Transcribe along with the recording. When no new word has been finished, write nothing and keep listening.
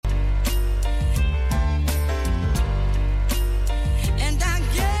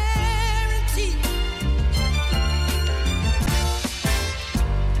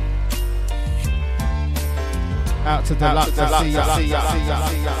to Deluxe, I see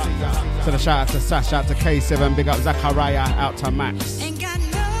ya. To the shout out to Sash, out to K7, big up Zachariah, out to Max.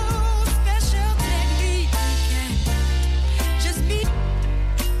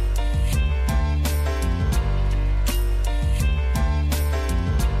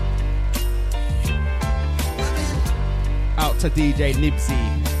 Out to DJ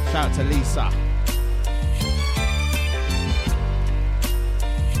Nibsy, shout out to Lisa.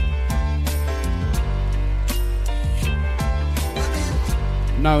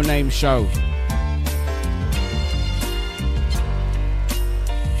 No Name Show.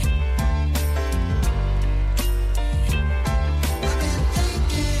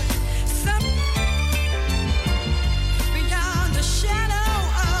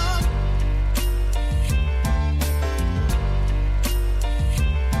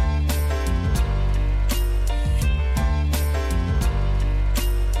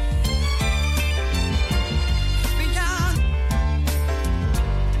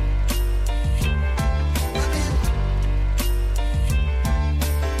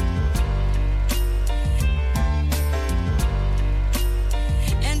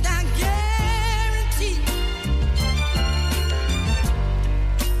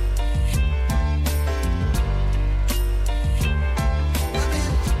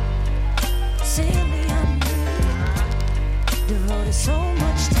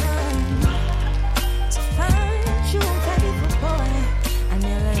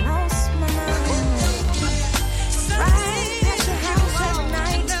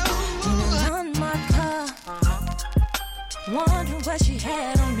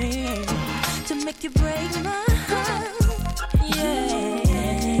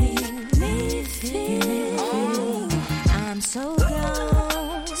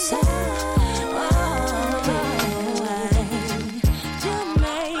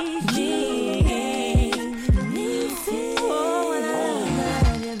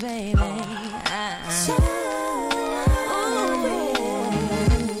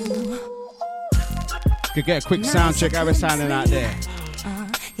 Could get a quick sound check. How we're sounding out there.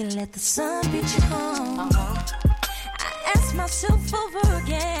 You let the sun beat you home. I ask myself over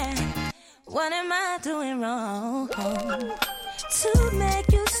again, what am I doing wrong to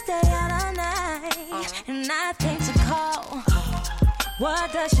make you stay out all night and not think to call?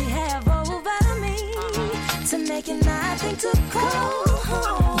 What does she have over me to make it not think to call?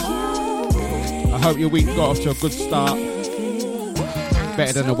 I hope your week got off to a good start.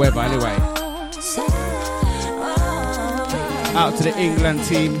 Better than the weather anyway. Out to the England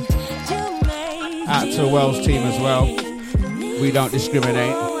team, out to the Wales team as well. We don't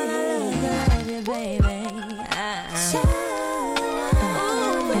discriminate.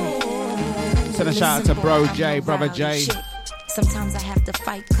 Send a shout out to Brother J. Sometimes I have to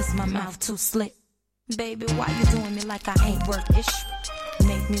fight cause my mouth too slick. Baby, why you doing me like I ain't worth it?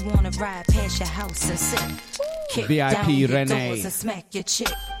 Make me wanna ride past your house and sit. Kick VIP down your Renee. doors and smack your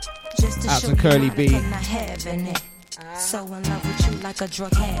chick. Just to Out show to Curly you B. I'm not having it. So in love with you like a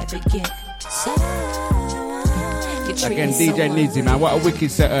drug habit get. Again, DJ Nizzy, man. What a wicked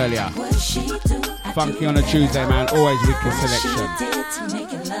set earlier. Funky on a Tuesday, man. Always wicked selection.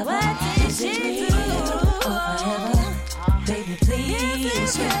 Baby,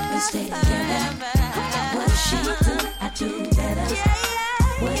 please, can we stay together? What she do, I do better.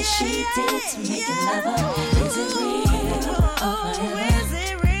 What she did to make it love her? Is it real or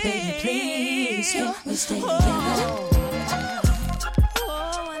forever? Baby, please, can we stay together?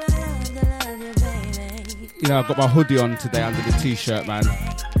 You know, I've got my hoodie on today under the t-shirt, man.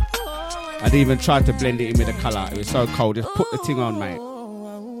 I'd even tried to blend it in with the colour. It was so cold. Just put the thing on, mate.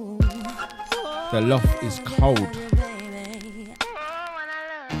 The loft is cold.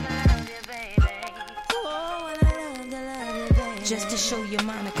 Just to show you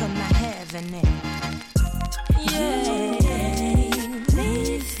Monica not having it. Yeah,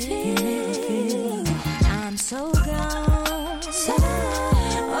 I'm so gone.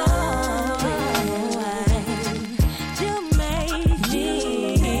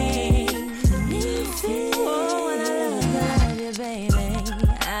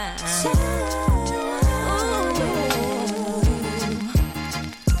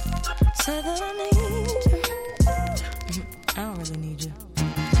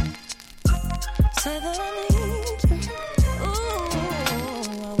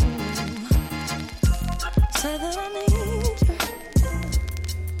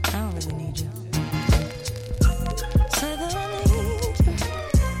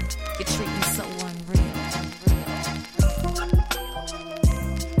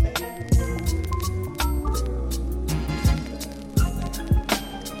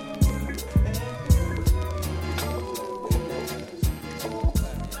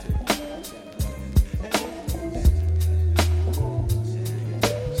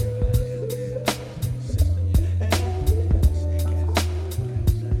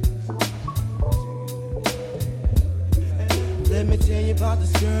 about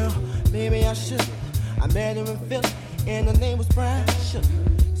this girl, maybe I should. I met her in Philly, and her name was Brian Sugar.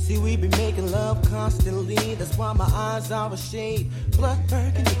 See, we be making love constantly. That's why my eyes are a shade blood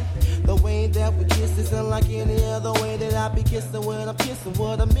burgundy. The way that we kiss isn't like any other way that I be kissing when I'm kissing.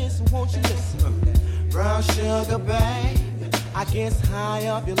 What I'm missing, won't you listen? Brown sugar, babe. I guess high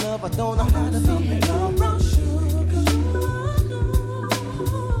off your love, I don't know how to behave. Brown sugar.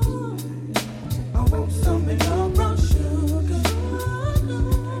 I want some of your brown sugar.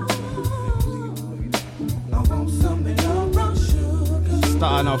 I want some of your brown sugar.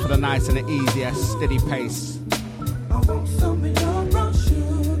 Starting off with a nice and an easy, steady pace. I want some of your brown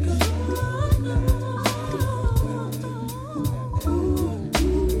sugar.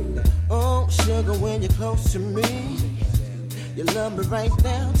 Oh, sugar, when you're close to me, you love me right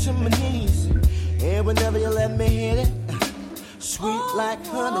down to my knees. And whenever you let me hit it, sweet like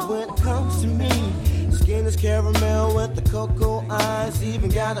honey when it comes to me. Skin is caramel with the cocoa eyes. Even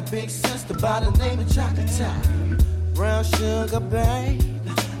got a big sister by the name of Chocolate Tie. Brown sugar, babe.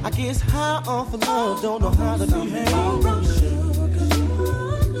 I guess high off of love, don't know how to behave. Brown sugar.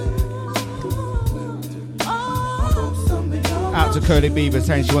 Out to Curly Bieber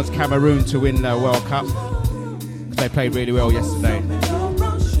saying she wants Cameroon to win the World Cup. They played really well yesterday.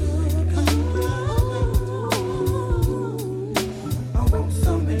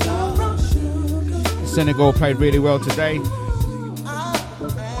 Senegal played really well today.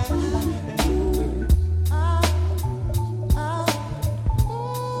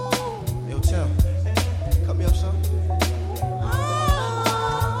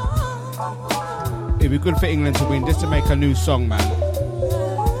 It'd be good for England to win, just to make a new song, man.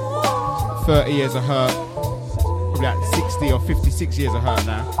 30 years of her, probably like 60 or 56 years of her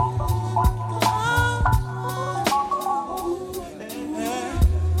now.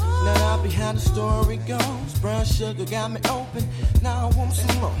 Now behind the story goes, brown sugar got me open. Now I want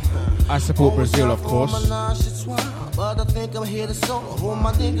some more. I support Brazil, of course. But I think I'm here to solo. Hold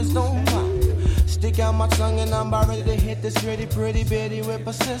my niggas don't mind. Stick out my tongue and I'm about ready to hit this pretty bitty with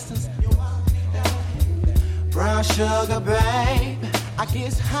persistence. Brown sugar, babe. I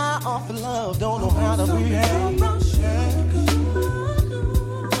guess high off of love, don't know how to behave. Brown sugar.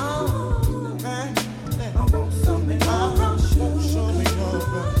 I want some of your brown sugar. Show me your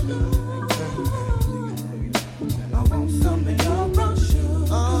brown sugar. I want some of your brown sugar.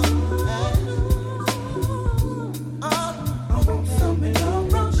 I want some of your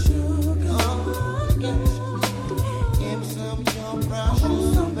brown sugar. Give me some of your brown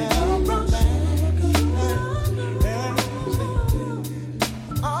sugar, babe.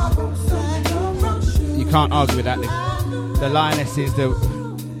 You can't argue with that. The Lionesses, the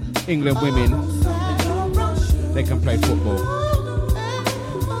England women, they can play football.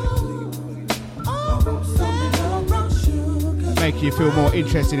 Make you feel more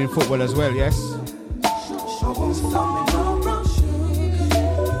interested in football as well, yes?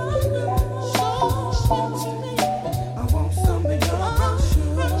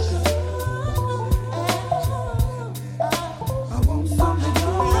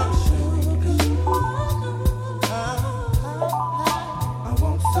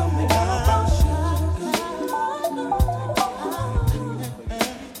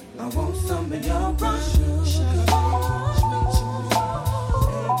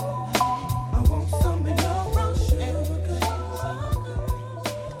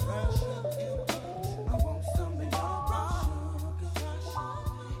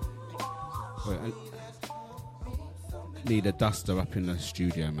 Need a duster up in the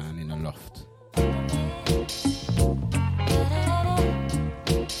studio, man, in the loft.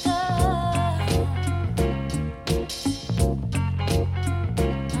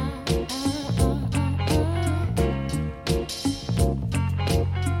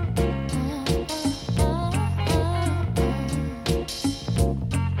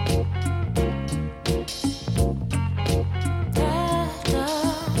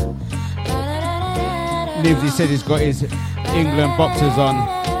 Livesy said he's got his England boxers on.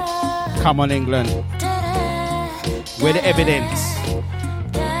 Come on, England. Where the evidence?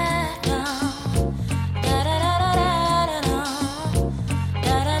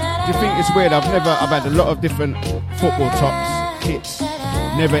 Do you think it's weird? I've had a lot of different football tops, kits.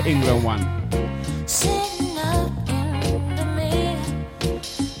 Never England one.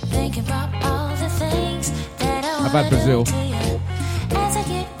 I've had Brazil.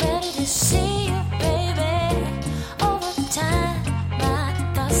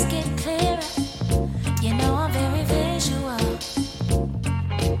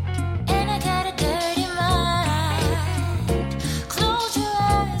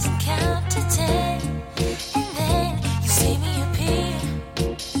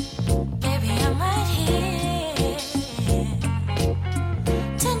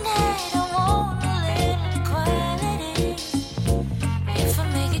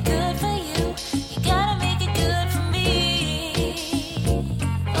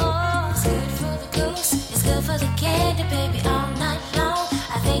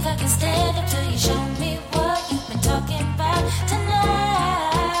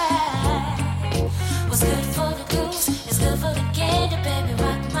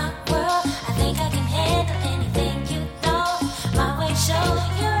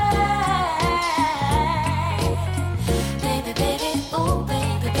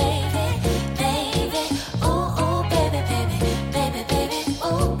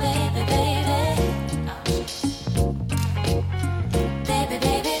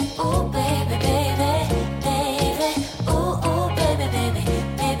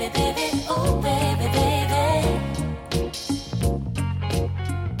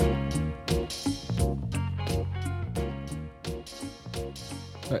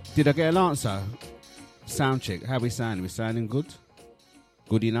 Did I get an answer? Sound check. How we sounding? We sounding good?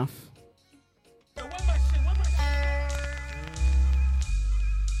 Good enough?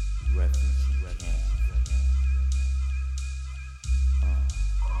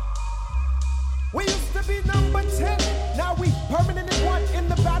 We used to be number 10. Now we permanent in one. In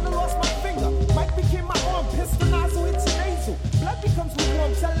the battle, lost my finger. Mike became my arm. Pistol nozzle hits your nasal. Blood becomes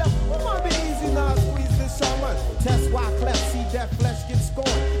lukewarm. Tell them, oh, my be easy now. Squeeze this shaman. Test why cleft. See that flesh get scorned.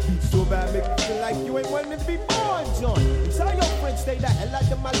 Beat so bad, make you feel like you ain't wanting to be born, John. And tell your friends, stay the hell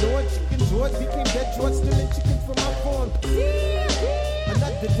out of my lord. Chicken George became dead George, stealing chicken from my farm.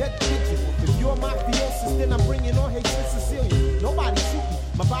 Another dead pigeon. If you're mafiosis, then I'm bringing on Haitian Sicilian. Nobody shoot me.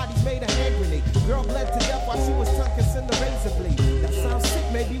 My body's made a hand grenade. Girl bled to death while she was tongue kissing the razor blade. That sounds sick.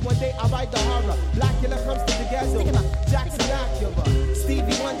 Maybe one day I'll write the horror. Blackula comes to the ghetto. Jackson Acura.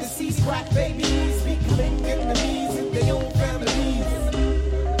 Stevie Wonder sees crack babies becoming enemies in their own families.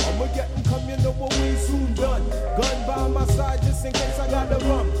 I'ma get them come, you know what we soon done. Gun by my side just in case I got the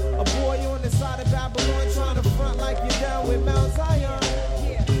rum. A boy on the side of Babylon trying to front like you're down with Mount Zion.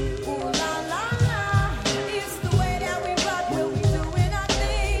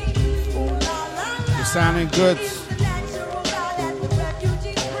 Sounding good.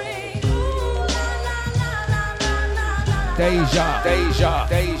 Deja.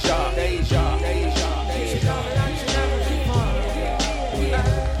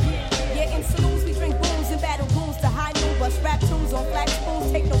 Yeah, in saloons we drink booze and battle goons to high noon, bust rap tunes on flat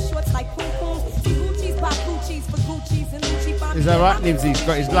spoons, take no shorts like poo-poos. See Gucci's, pop Gucci's for Gucci's and Gucci bomb. Is that right, Nibsy's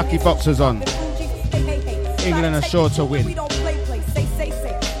got his lucky boxers on. England are sure to win. We don't play,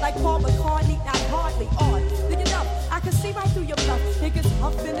 say, like Paul McCartney, not hardly on. Big enough, I can see right through your bluff. Niggas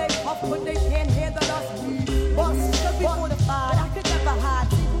huffing they puff, but they can't handle us. We bust, cause we fortified. I could never hide,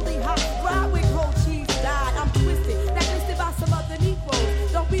 secretly hot. Ride with cold cheese, died. I'm twisted, blacklisted by some other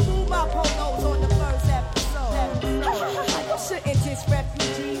Negroes. Don't be move my polos on the first episode. You shouldn't diss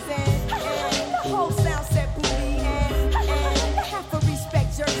refugees and the whole sound set booty and have to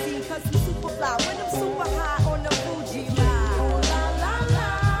respect Jersey, cause we super fly when I'm super high on the Fuji line.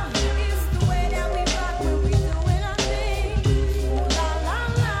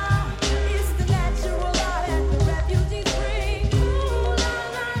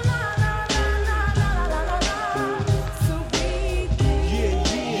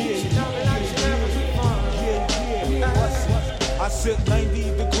 I sit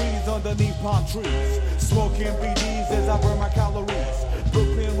 90 degrees underneath palm trees, smoking BDs as I burn my calories.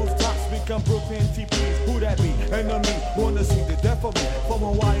 Brooklyn rooftops become Brooklyn TPs. Who that be? Enemy wanna see the death of me. From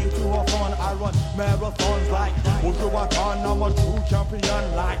Hawaii to Hawthorne, I run marathons like Wujuwatan. I'm a true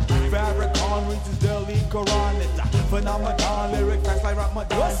champion like Farrakhan reaches Delhi Quran. It's a phenomenon, lyric facts like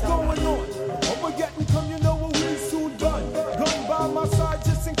Ramadan. What's going on? I'ma get and come, you know what we soon done. Gun by my side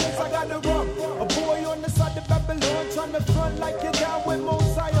just in case I got the rum. A boy on the side of Babylon trying to front like you're down with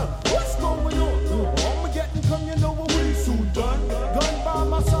Mosiah. What's going on? I'ma get and come, you know what we soon done. Gun by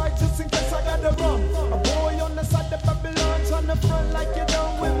my side just in case I got the rum. A boy on the side of Babylon trying to front like you're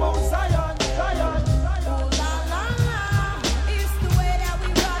down with Mosiah. Zion.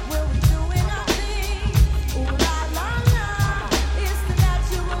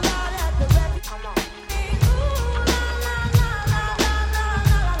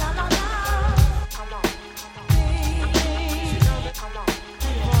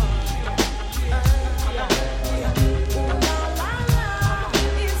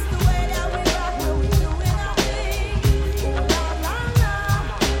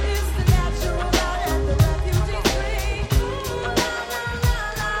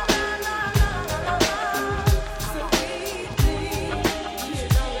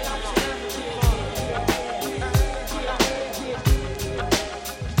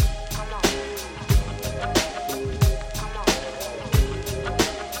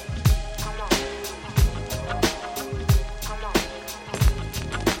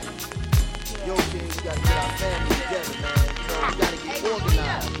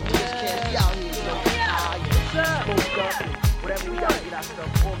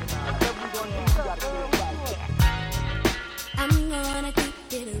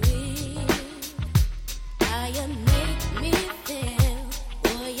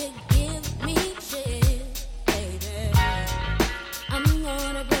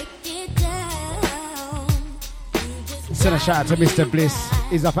 Send a shout out to Mr. Bliss.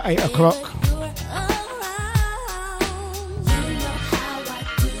 He's up at 8 o'clock.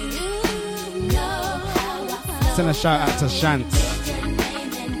 Send a shout out to Shant.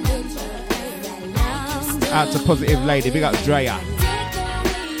 Out to Positive Lady. Big up Drea.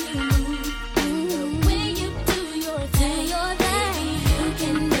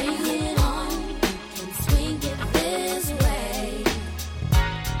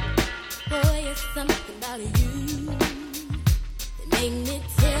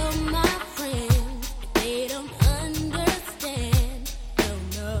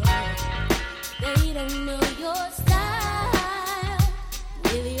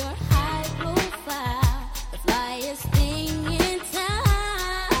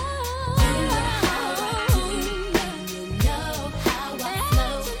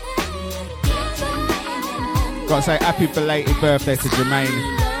 Got to say happy belated birthday to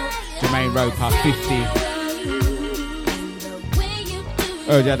Jermaine Roper, 50.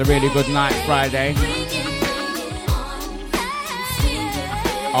 Heard you had a really good night Friday.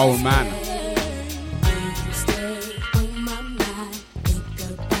 Oh man.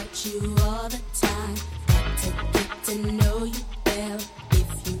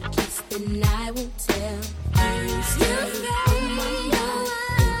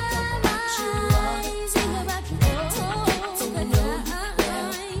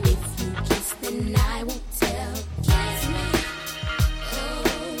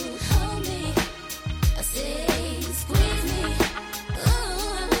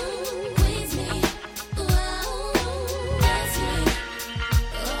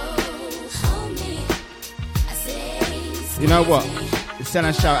 You know what? Send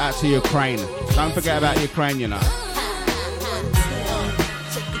a shout out to Ukraine. Don't forget about Ukraine, you know.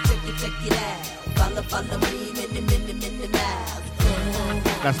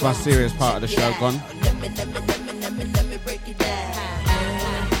 That's my serious part of the show gone. Let me break it down.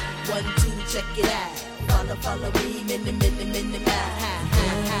 1, 2, check it out. Follow me, mini,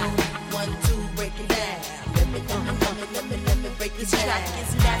 1, 2, break it down. Let me break it down. This track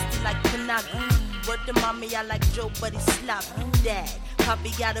is nasty like Panagi. Word to mommy, I like Joe, but he's sloppy. Dad, Poppy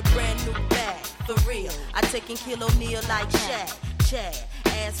got a brand new bag, for real. I take and kill O'Neal like Shaq. Chad,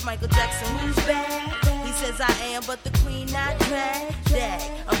 ask Michael Jackson, who's bad? He says I am, but the queen not drag. Dad,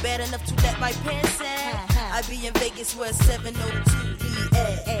 I'm bad enough to let my pants sag. I be in Vegas where 702 be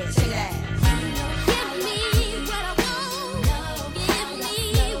at. Check it out.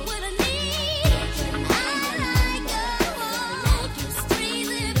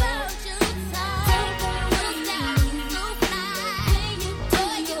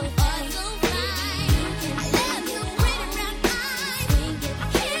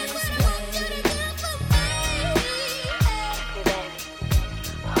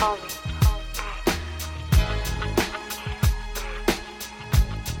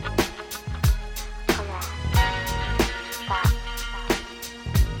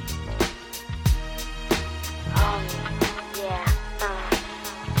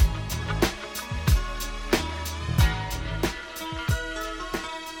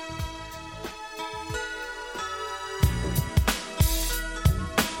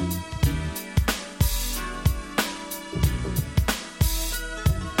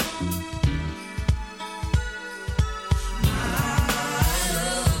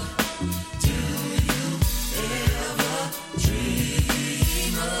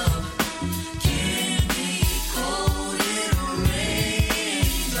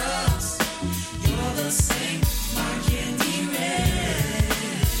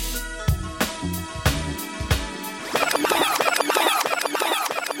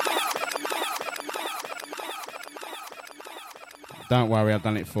 Don't worry, I've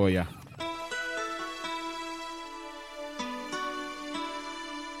done it for you.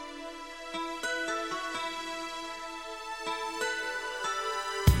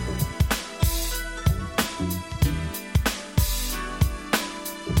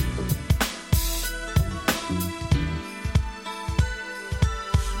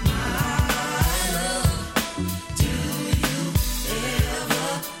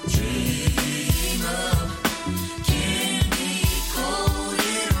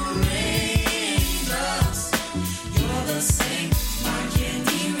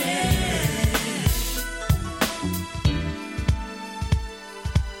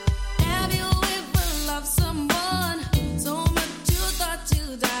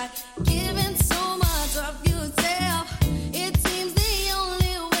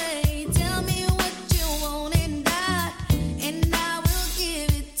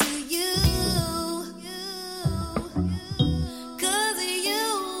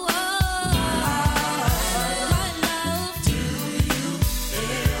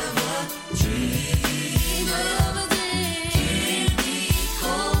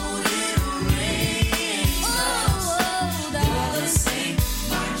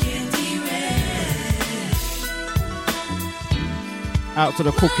 Out to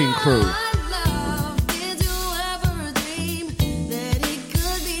the cooking crew.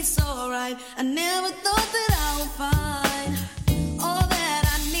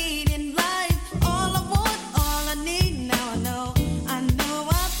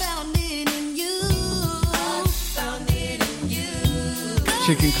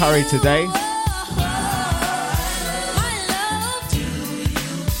 Chicken curry today.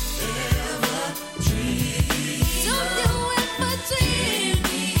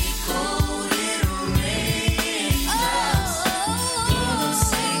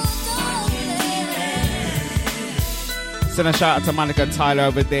 send a shout out to Monica Tyler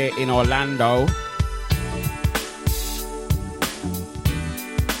over there in Orlando.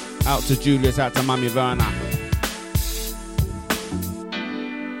 Out to Julius, out to Mummy Verna.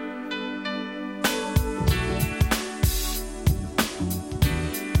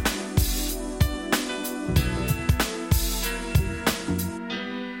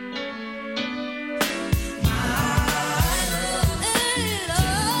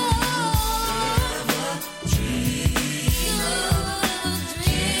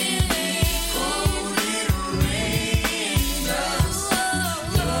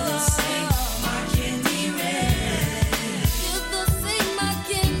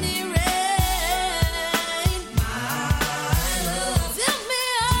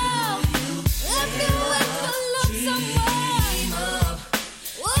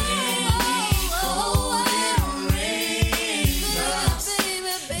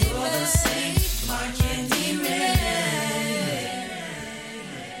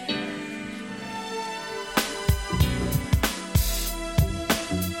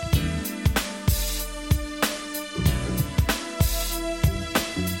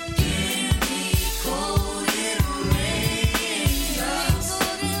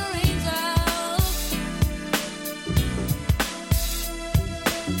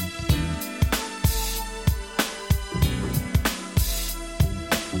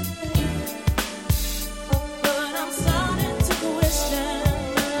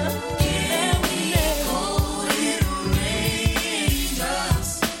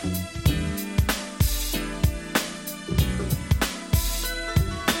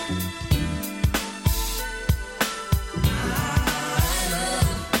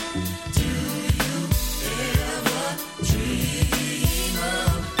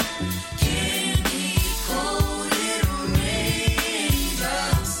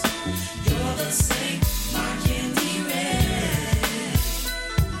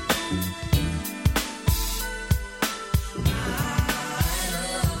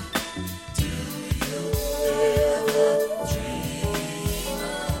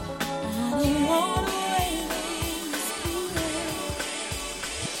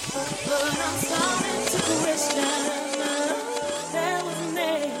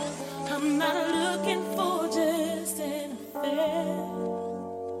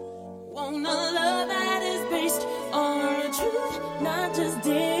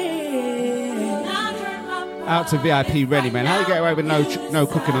 Out to VIP Rennie, man. How you get away with no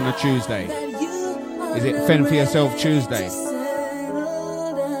cooking on a Tuesday? Is it fend for yourself Tuesday?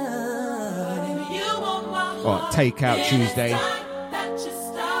 Or takeout Tuesday?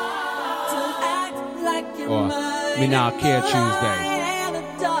 Or Minarkia Tuesday?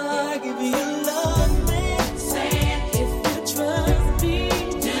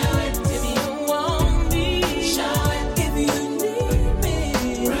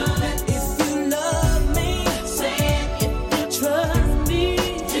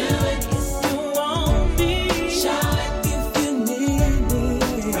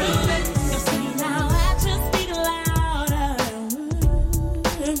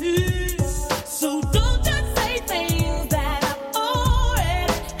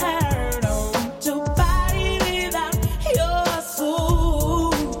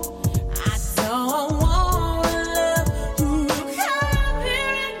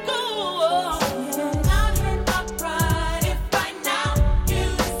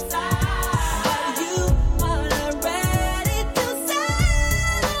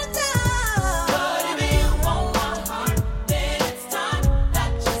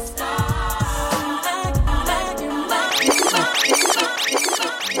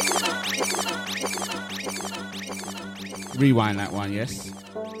 Rewind that one, yes.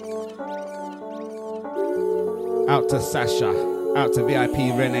 Out to Sasha, out to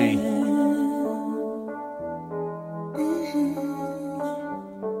VIP Renee.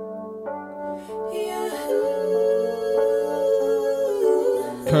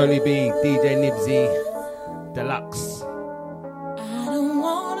 Curly B, DJ Nibsy, Deluxe. I don't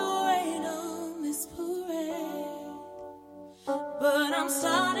wanna wait on this parade, but I'm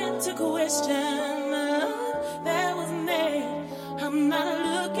starting to question that was made. I'm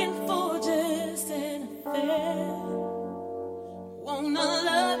not looking for just an affair. Want a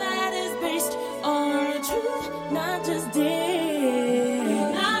love that is based on truth, not just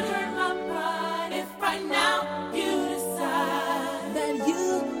dare. Not hurt my pride if right now you decide that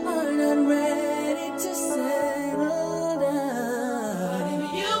you are not ready to settle down. But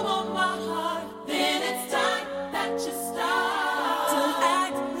if you want my heart, then it's time that you start to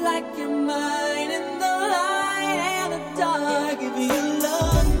act like you're mine.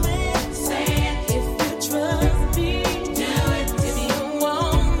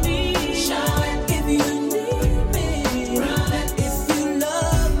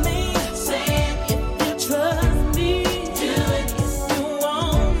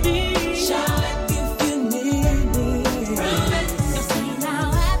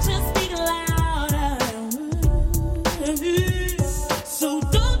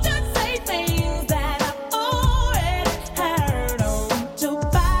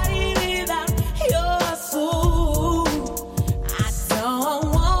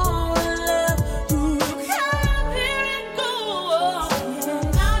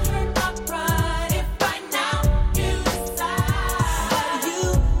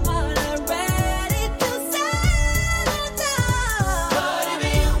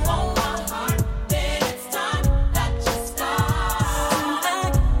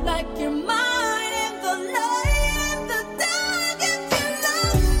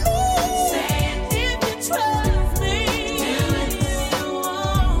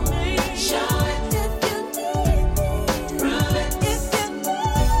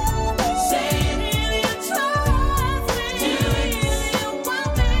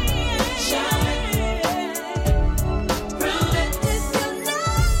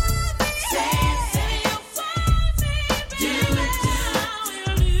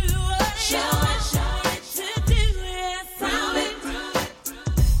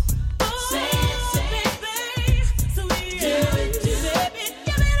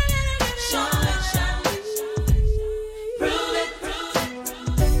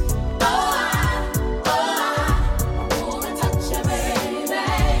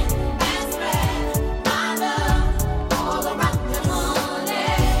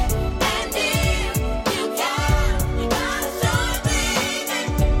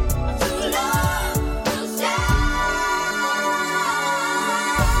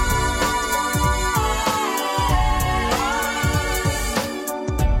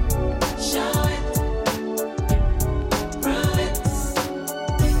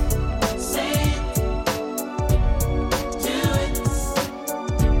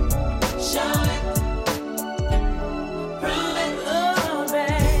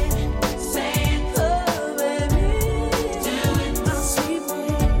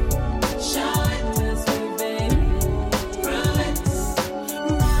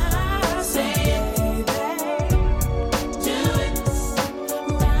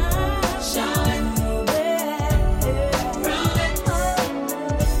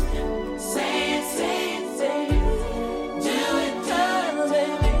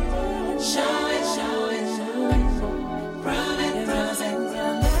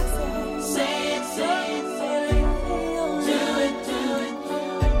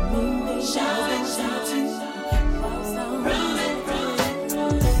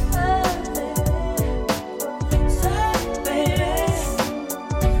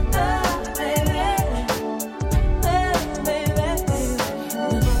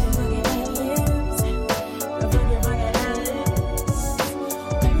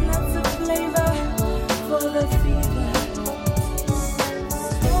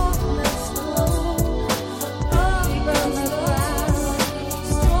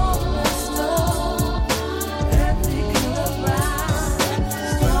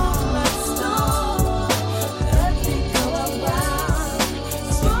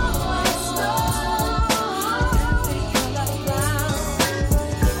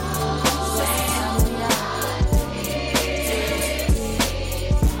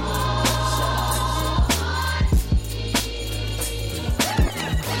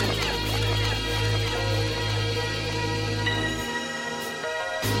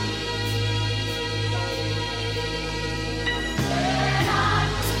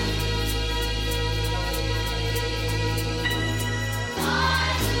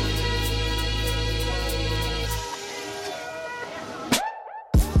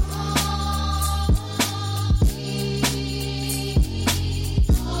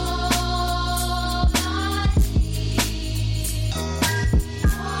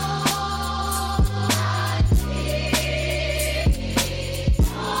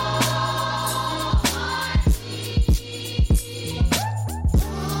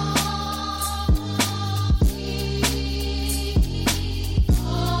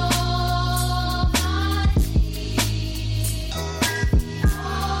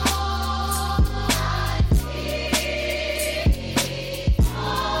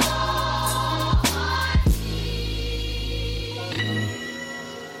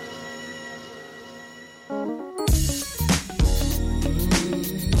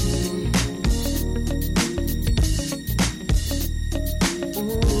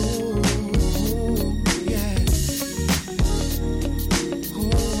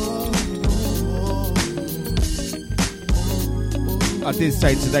 I did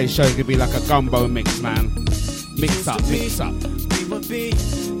say today's show could be like a gumbo mix, man. Mix up. We would be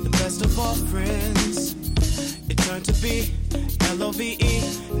the best of all friends. It turned to be L-O-V-E,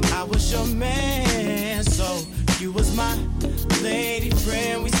 and I was your man. So you was my lady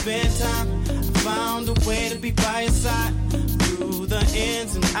friend. We spent time. I found a way to be by your side through the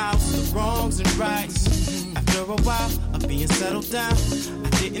ins and outs, the wrongs and rights. After a while of being settled down, I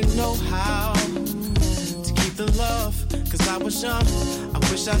didn't know how to keep the love, 'cause I was young. I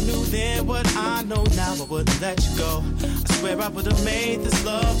wish I knew then what I know now. I wouldn't let you go. I swear I would have made this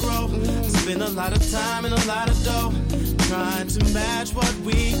love grow. Spent a lot of time and a lot of dough trying to match what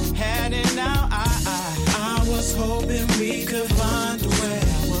we had, and now I was hoping we could find a way.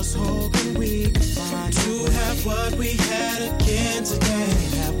 I was hoping we could find to have what we had again today.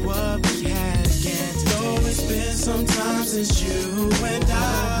 Have what we had again today. Though it's been some time since you and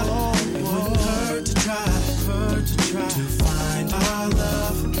I, it wouldn't hurt to try to find our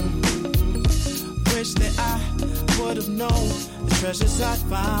love. Wish that I would have known the treasures I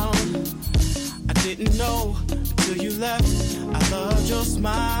found. I didn't know until you left. I loved your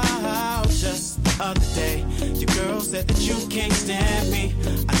smile. Just the other day, your girl said that you can't stand me.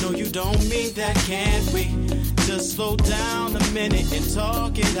 I know you don't mean that, can't we? Just slow down a minute and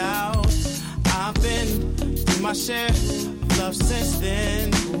talk it out. I've been through my share of love since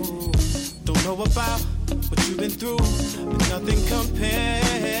then. Ooh, don't know about what you've been through, but nothing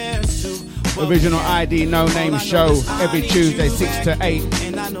compares to Original ID No Name Show every Tuesday 6 to 8.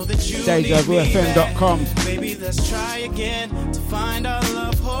 DejaVuFM.com. Baby, let's try again to find our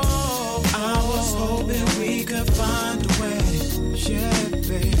love. Oh, I was hoping we could find a way, yeah,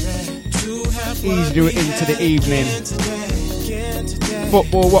 baby, to have Easy do it into the evening. today.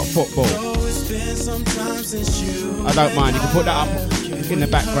 Football, what football? Oh, it's been some time since you. I don't mind. You can put that up in the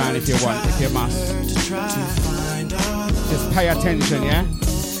background if you want, if you must. Just pay attention, yeah?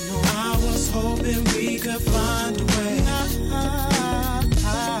 I was hoping we could find a way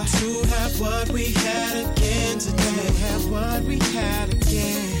to have what we had again today. Have what we had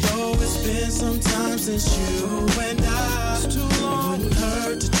again. Though it's been some time since you and I, it's too long. It wouldn't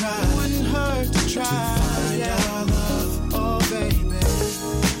hurt to try. It wouldn't hurt to try to find our love. Oh baby,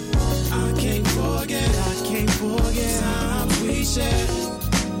 I can't forget times we shared.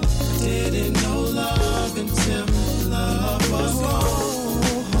 I didn't know love until love was gone.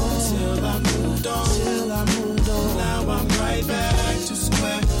 Till I moved on. Now I'm right back to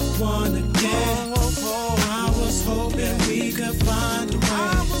square one again. I was hoping we could find a way.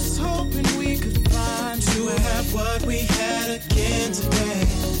 To have what we had again today.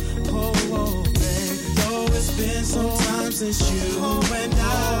 Oh, baby. Though it's been some time since you and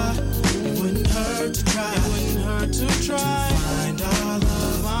I, it wouldn't hurt to try. To find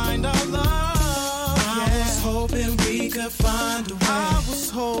our love. I was hoping we could find a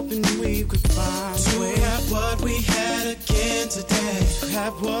way. To have what we had again today.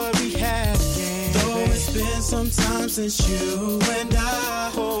 Though it's been some time since you and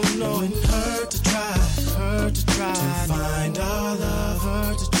I, oh no, it wouldn't hurt to try. To find our love.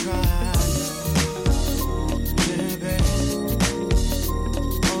 Baby.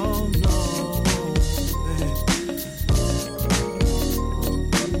 Oh no, baby.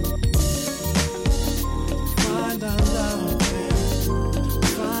 Find our love, baby.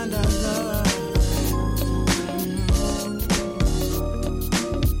 Find our love.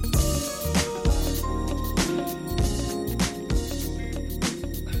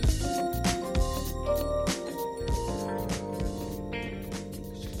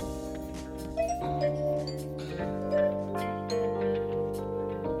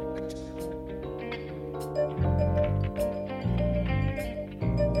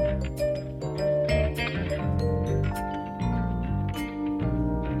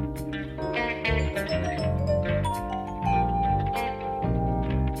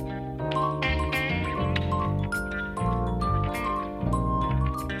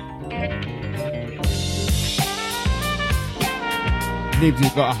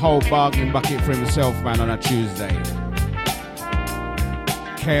 Nibsy's got a whole bargain bucket for himself, man, on a Tuesday.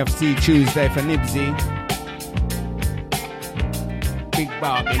 KFC Tuesday for Nibsy. Big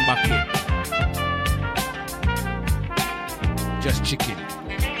bargain bucket. Just chicken.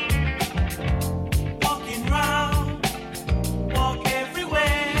 Walking round, walk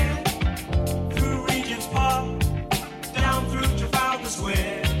everywhere, through Regent's Park, down through Trafalgar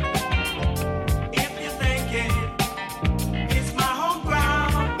Square. If you're thinking it's my home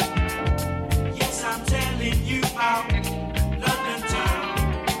ground, yes, I'm telling you about London town.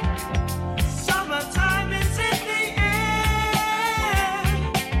 Summertime is in the air,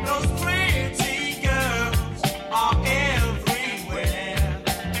 those pretty girls are everywhere.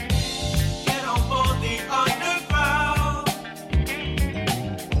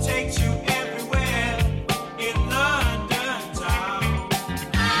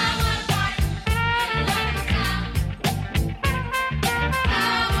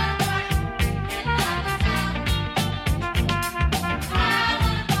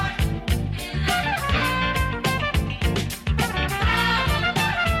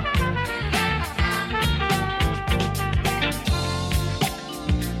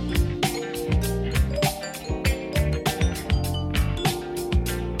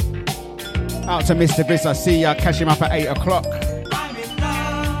 Out to Mr. Bliss, I see ya. Catch him up at 8 o'clock. I'm in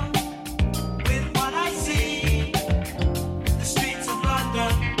love with what I see. The streets of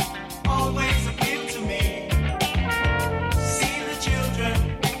London always appeal to me. See the children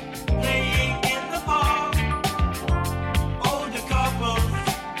playing in the park. Older couples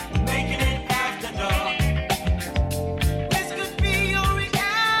making it after dark. This could be your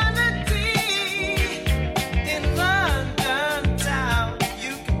reality in London town.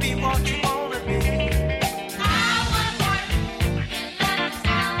 You could be what you wanna be.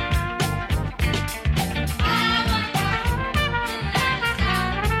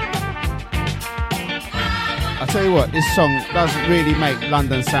 I tell you what, this song does really make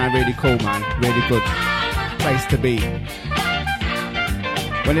London sound really cool, man. Really good place to be.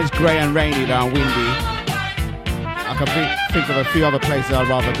 When it's grey and rainy though and windy, I can think of a few other places I'd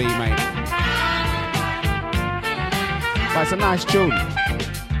rather be, mate. But it's a nice tune.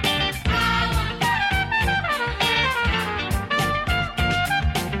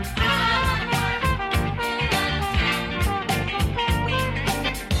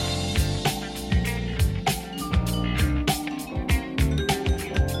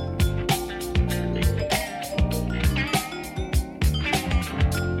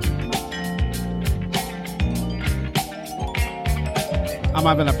 I'm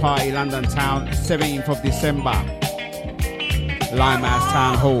having a party, London town, 17th of December. Limehouse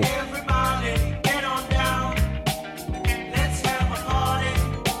Town Hall. Everybody get on down. Let's have a party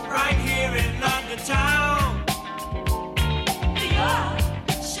right here in London town. New York,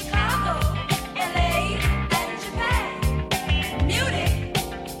 Chicago, LA, and Japan. Munich,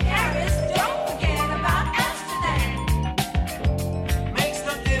 Paris, don't forget about Amsterdam. Makes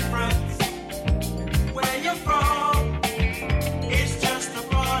no difference where you're from. It's just a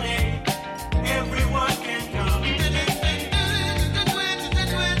party. Everyone can come.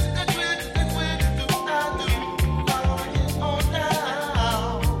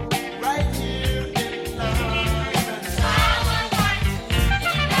 Right here in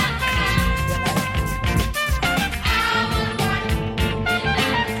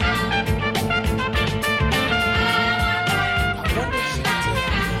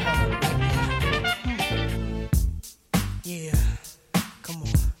Yeah, come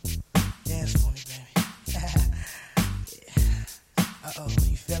on, dance for me, baby. Yeah. Uh-oh,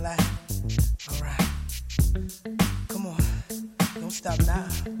 you feel that? All right, come on, don't stop now.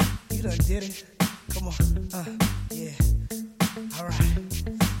 You done did it. Come on, yeah. All right,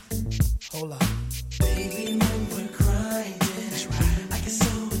 hold up. Baby, when we're crying, that's right. I get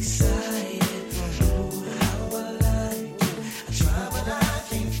so excited. Ooh, how I like it. I try, but I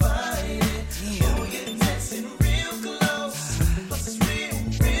can't find it. Yeah. Oh, you're dancing real close. Plus it's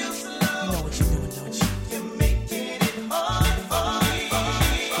real slow. You know what you're doing, don't you? You're making it hard for me.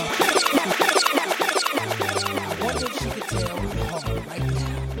 I wonder if she could tell me hard right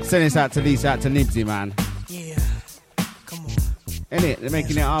now. Send this out to Lisa, out to Nibsy, man. Yeah, come on. Innit? They're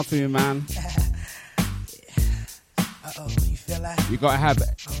making it hard for you, man. Uh-oh, you feel that? You gotta have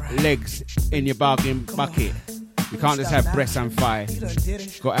legs in your bargain bucket. You can't just have breasts and thigh. You done did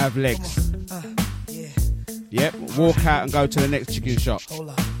it. Gotta have legs. Yeah, Yep, walk out and go to the next chicken shop. hold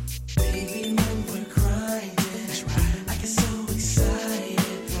up. Baby, when we're crying, that's right. I get so excited.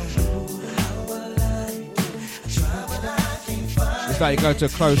 Ooh, how I like it. I try, but I can't find It's like you go to a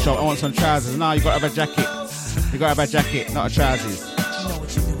clothes shop, I want some trousers. No, you gotta have a jacket. You gotta have a jacket, not a trousers. You know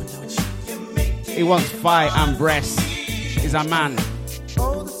what you're doing, don't you? He wants thigh and breasts. He's a man.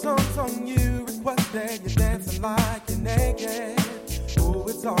 Oh, the song's on you, requested. You're dancing like you're naked. Oh,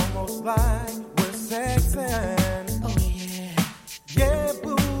 it's almost like we're sexing. Oh, yeah. Yeah,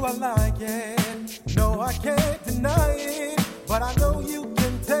 boo, I like it. No, I can't deny it. But I know you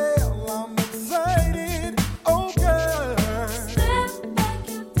can tell I'm excited. Oh, girl. Step back,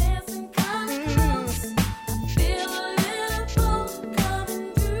 you're dancing kinda close. I feel a little pull coming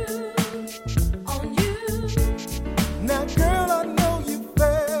through on you. Now, girl, I know you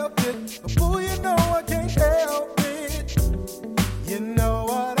felt it. But boy, you know I can't help it. You know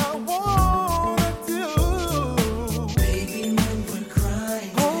what I wanna do. Baby, when we're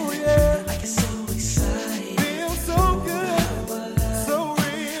crying, Oh, yeah. I get so excited. Feel so good, so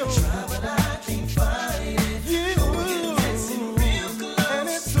real. Try, but I can't find it. You, and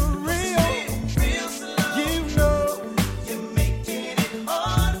it's real. You know, You're making it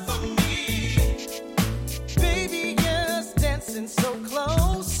hard for me. Baby, just dancing so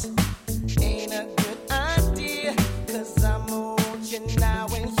close ain't a good idea. 'Cause I'm on you now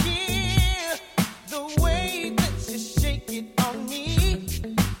and here. The way that you shake it on me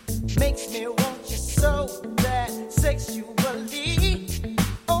makes me want you so bad sexually.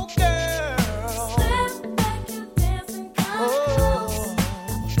 Oh, girl.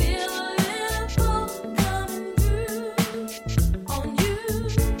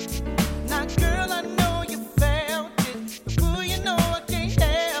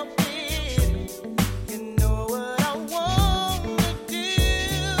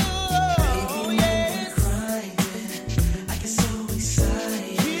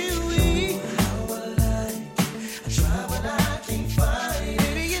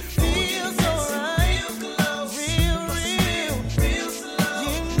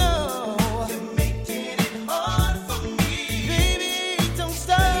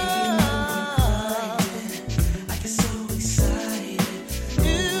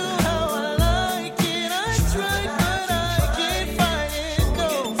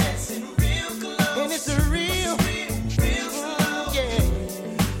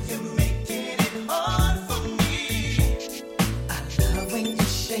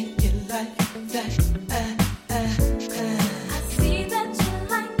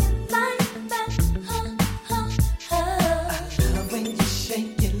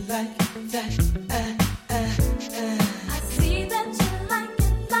 like that. I see that you like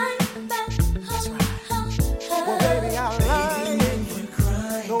it like that. That's right. Well, baby, I like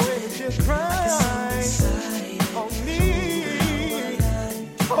the way that you cry on me.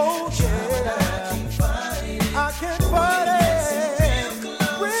 Oh, yeah. I can't fight it.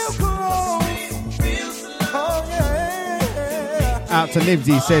 Real close. Oh, yeah. Out to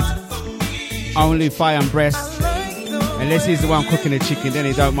Nibsy, said only thigh and breast. Unless he's the one cooking the chicken, then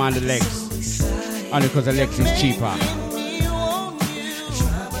he don't mind the legs. Only because the legs is cheaper.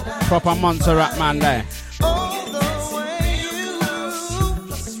 Proper monster rap man there.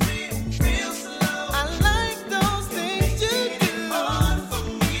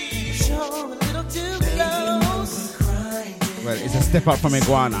 Well, it's a step up from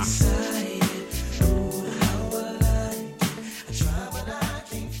Iguana.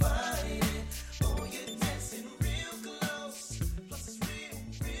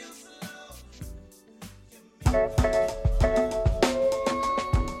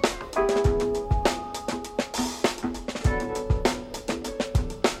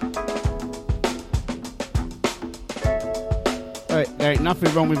 There ain't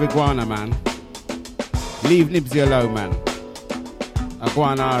nothing wrong with Iguana, man. Leave Nibsy alone, man.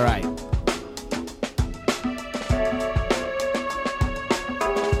 Iguana, alright.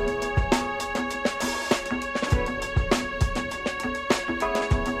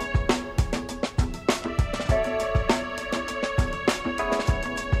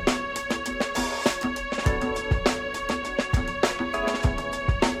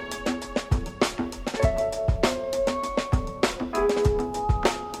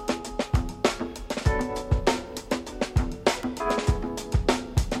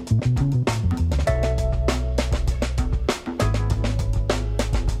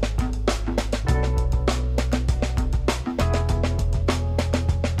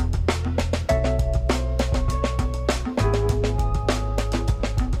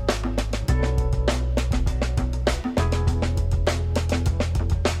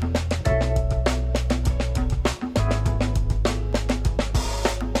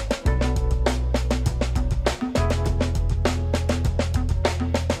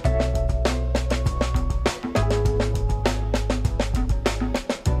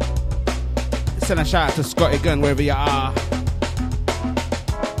 Send a shout out to Scotty Gunn wherever you are.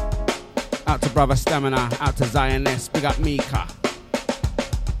 Out to Brother Stamina, out to Zioness, big up Mika.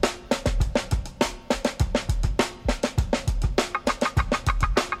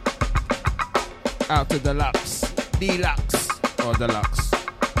 Out to Deluxe, Deluxe, or Deluxe,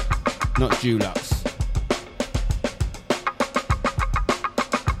 not Dulux.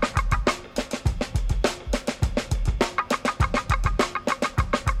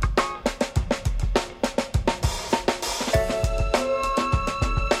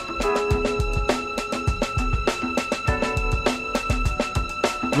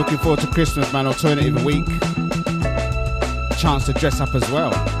 Looking forward to Christmas, man. Alternative week. Chance to dress up as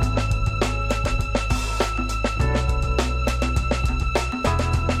well.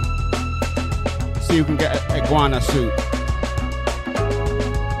 See if we can get an iguana suit.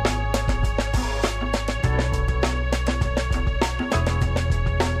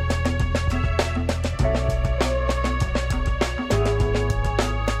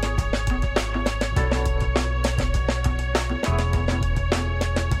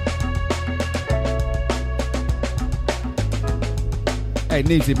 Hey,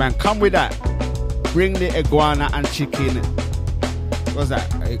 Nibsy, man, come with that. Bring the iguana and chicken. What's that?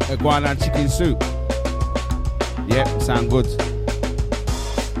 Iguana and chicken soup. Yep, sound good.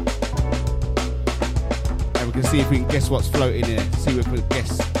 And we can see if we can guess what's floating in it. See if we can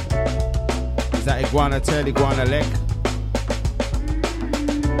guess. Is that iguana tail, iguana leg?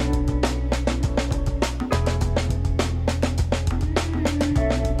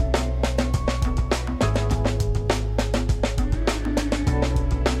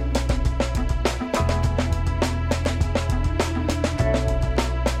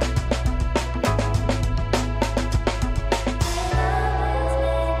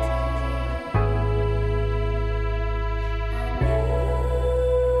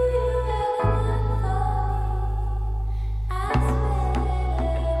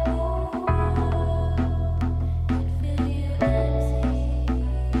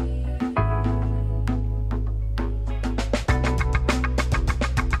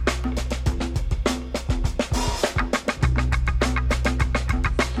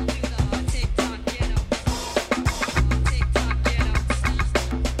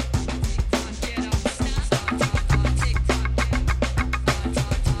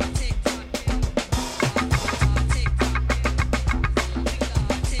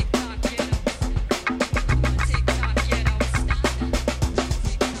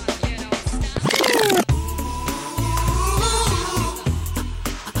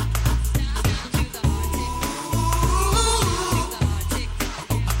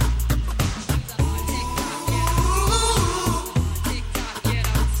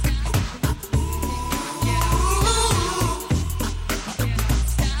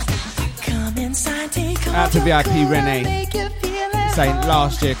 Out to VIP Renee. Saying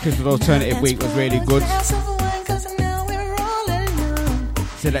last year Christmas Alternative Week was really good.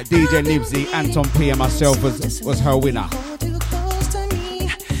 Said that DJ Nibsy, Anton P and myself was her winner.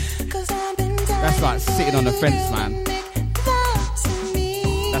 That's like sitting on the fence, man.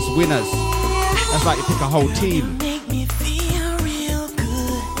 That's winners. That's like you pick a whole team.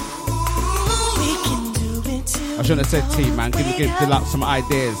 I shouldn't have said team, man. Give like some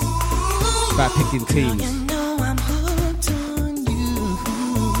ideas about picking teams.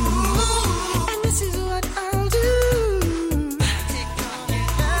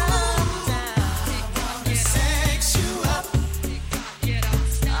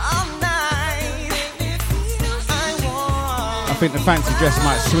 I think the fancy dress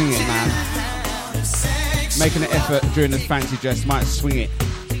might swing it, man. Making an effort during the fancy dress might swing it.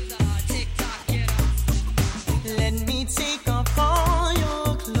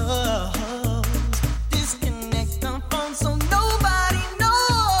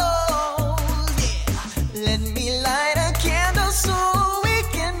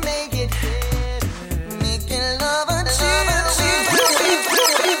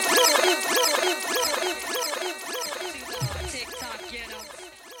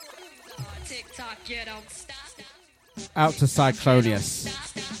 Out to Cyclonius.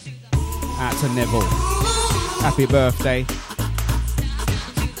 Out to Neville. Happy birthday.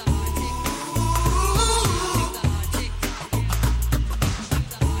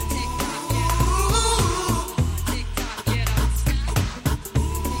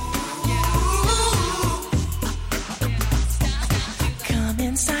 Come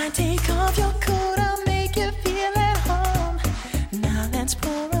inside, take off your coat, I'll make you feel at home. Now let's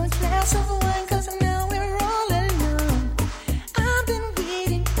pour a glass of wine, 'cause now we're all alone. I've been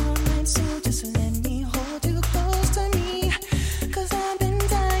waiting all night, so just let me hold you close to me. 'Cause I've been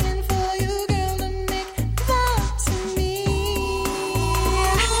dying for you, girl, to make love to me.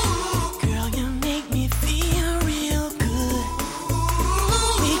 Girl, you make me feel real good.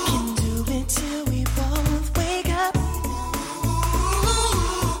 We can do it till we both wake up.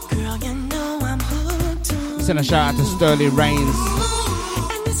 Girl, you know I'm hooked on. Send a shout out to Sterling Rains.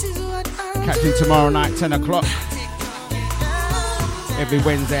 And this is what I'll Catch him tomorrow night, 10 o'clock. Every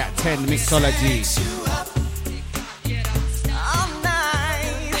Wednesday at 10, Mixology. all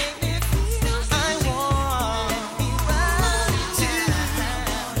night. I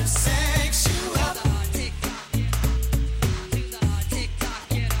want to sex you up.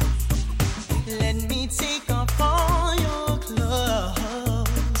 Let me take off all your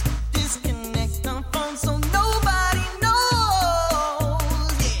clothes. Disconnect the phone so nobody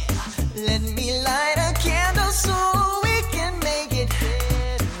knows. Yeah. Let me light a candle so we can make it.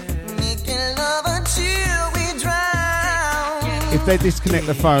 Making love until we drown. If they disconnect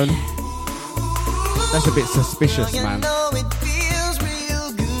the phone, that's a bit suspicious, You man. know it feels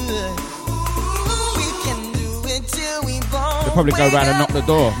real good. We can do it till we both They'll probably go wake round and up. knock the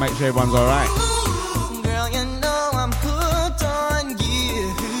door, make sure everyone's alright. Girl, you know I'm hooked on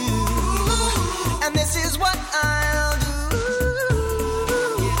you. And this is what I'll do.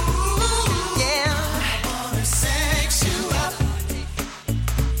 Yeah. I wanna sex you up.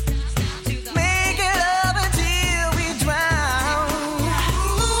 Make it love until we drown.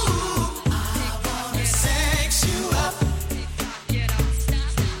 I wanna sex you up.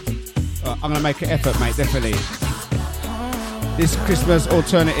 I'm going to make an effort, mate, definitely. This Christmas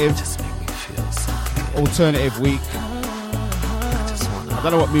alternative week. I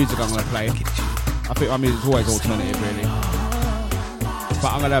don't know what music I'm going to play. I think my music's always alternative, really.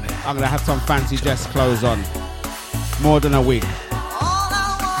 But I'm gonna have some fancy dress clothes on. More than a wig. All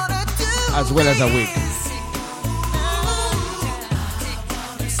I wanna do As well as a wig.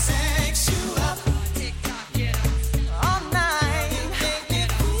 sex you up. All night.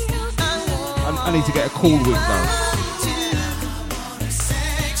 I need to get a cool wig, though.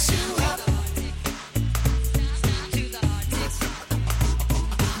 Sex you up.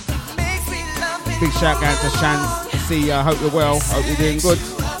 Makes me love it. Big shout out to Shans. See ya, hope you're well, hope you're doing good.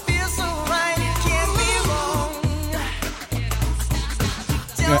 Feels so right, it can't be wrong.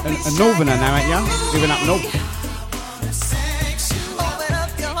 A Northerner now, ain't ya? Living up north. Open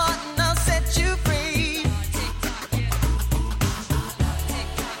up your heart and I'll set you free.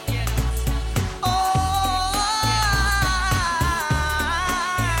 Oh,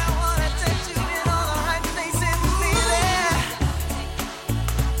 I wanna touch you in all the right places, baby.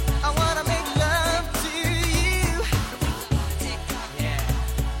 I wanna make love to you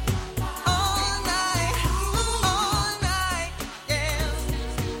all night, yeah.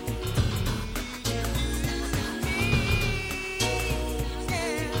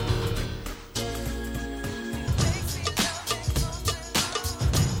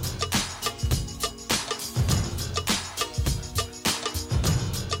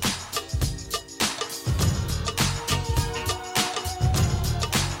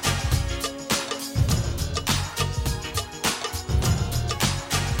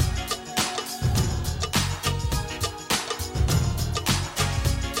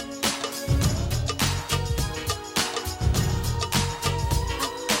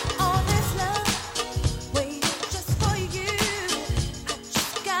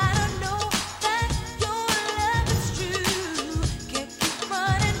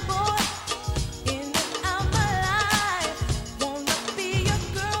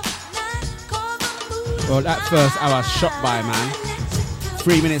 Well, that first hour shot by, man.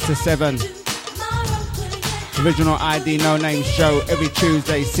 3 minutes to 7. Original ID No Name show every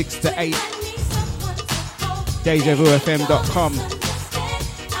Tuesday 6 to 8. DejaVuFM.com.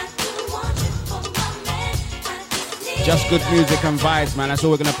 Just good music and vibes, man. That's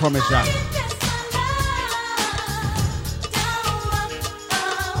all we're gonna promise ya.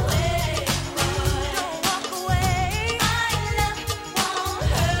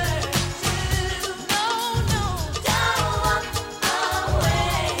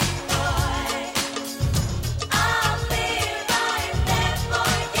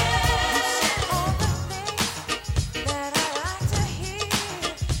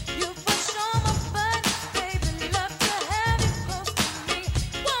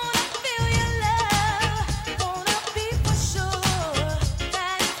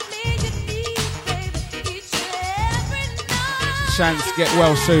 Chance, get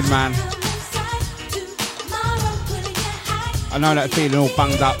well soon, man. I know that feeling all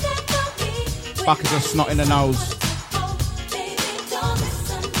bunged up. Buckets of snot in the nose.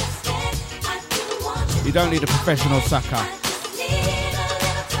 You don't need a professional sucker.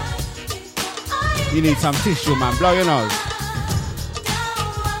 You need some tissue, man. Blow your nose.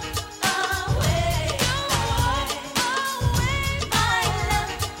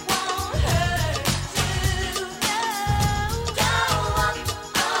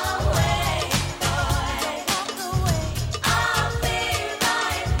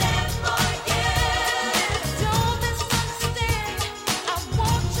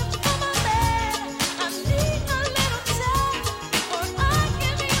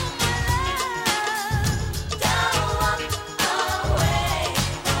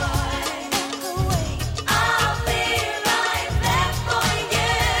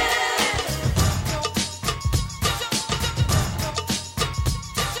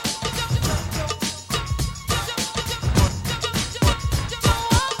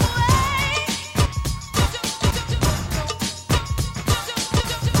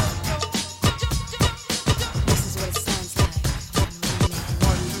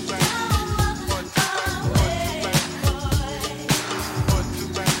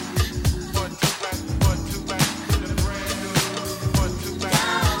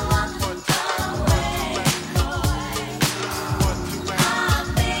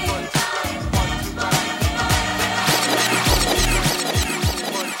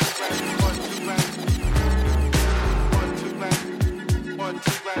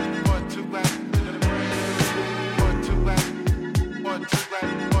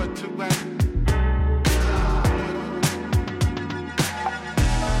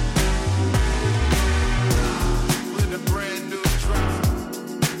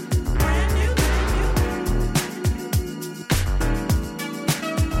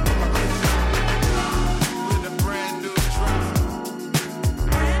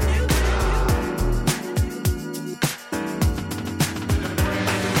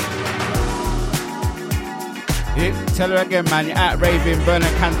 Tell her again, man, you're out raving, burn a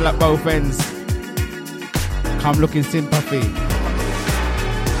candle at both ends. Come looking sympathy.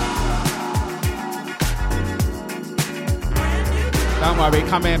 Don't worry,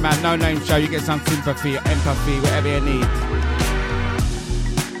 come here, man, No Name show, you get some sympathy, empathy, whatever you need.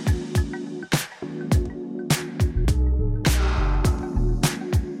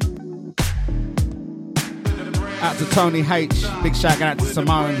 Out to Tony H, big shout out to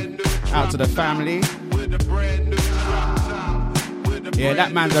Simone, out to the family. Yeah,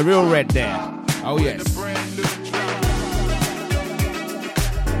 that man's a real red there. Oh yes.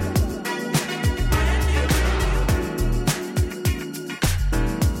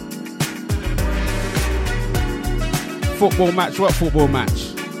 Football match, what football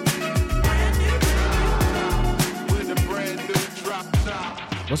match?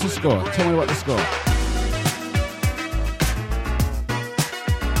 What's the score? Tell me what the score.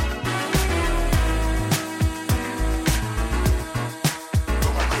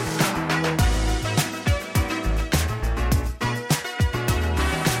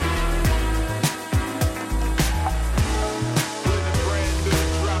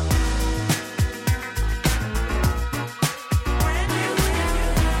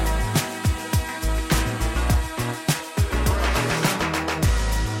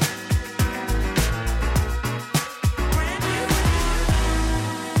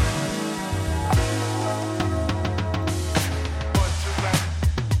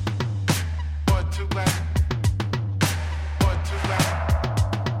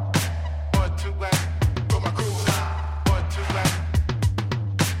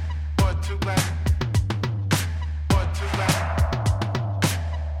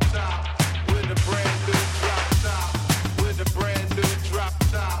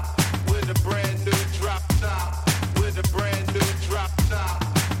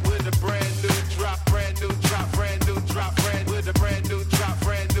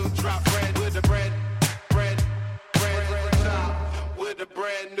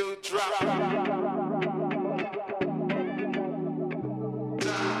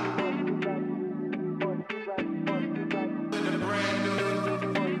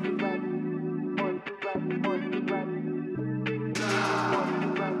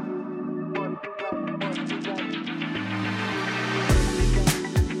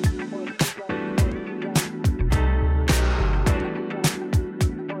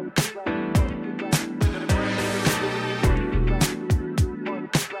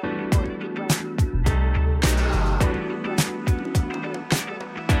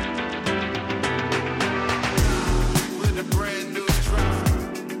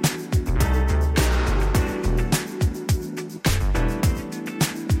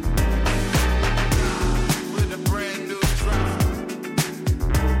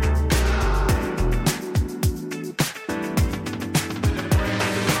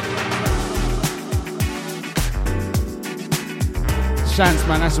 Chance,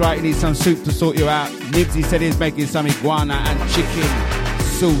 man, that's right, you need some soup to sort you out. Nibsy said he's making some iguana and chicken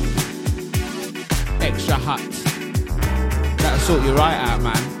soup. Extra hot. That'll sort you right out,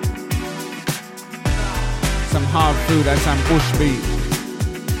 man. Some hard food and some bush meat.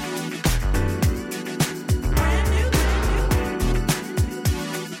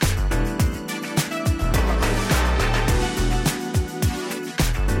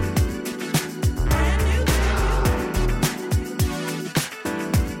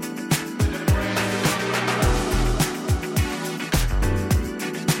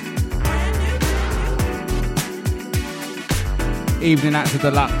 Evening out to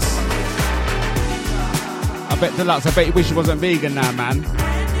Deluxe. I bet Deluxe, I bet you wish he wasn't vegan now, man.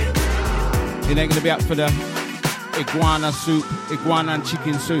 You ain't gonna be up for the iguana soup, iguana and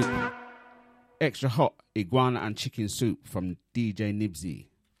chicken soup. Extra hot iguana and chicken soup from DJ Nibsy.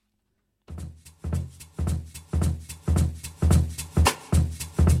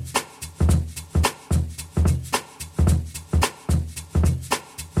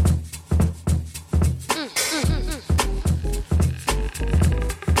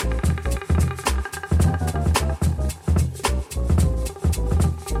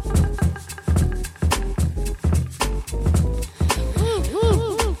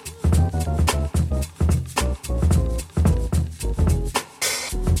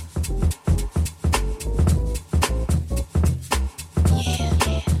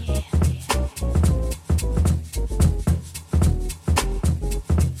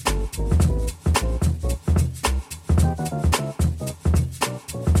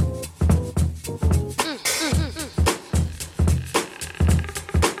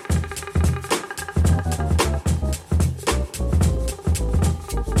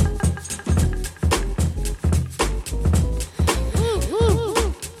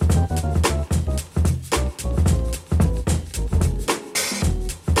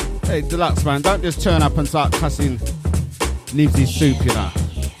 Hey, Deluxe, man, don't just turn up and start cussing Nibsy's soup, you know.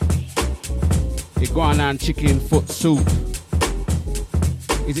 Iguana and chicken foot soup.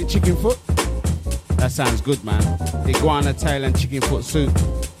 Is it chicken foot? That sounds good, man. Iguana tail and chicken foot soup.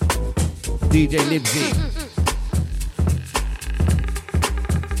 DJ Nibsy.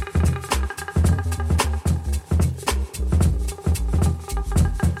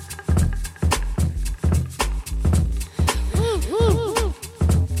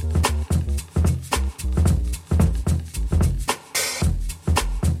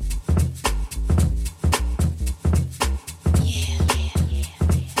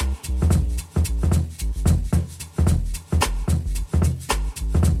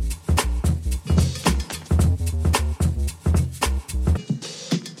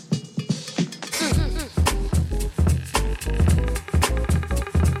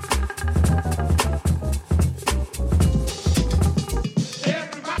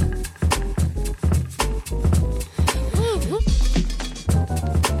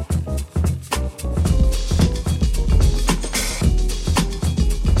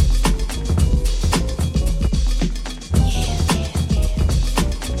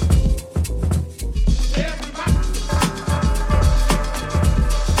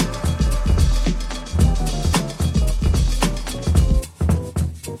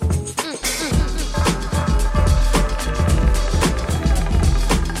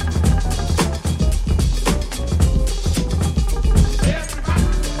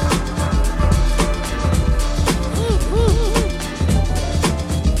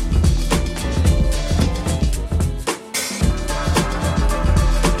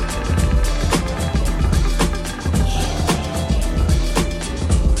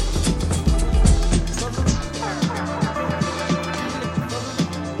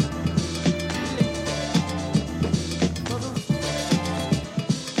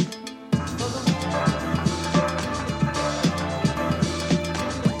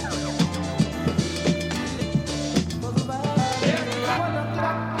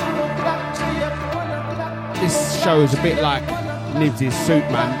 show's a bit like Nibsy's soup,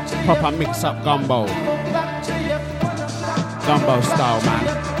 man. Proper mix up gumbo. Gumbo style,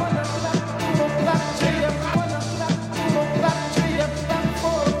 man.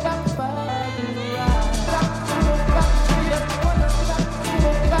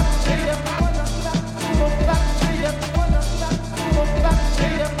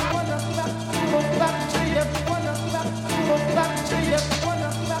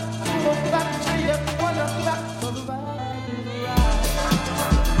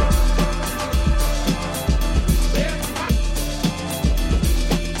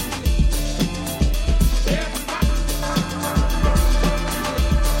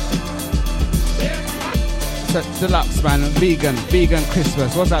 Deluxe, man, vegan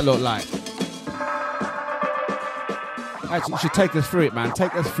Christmas. What's that look like? Actually, you should take us through it, man.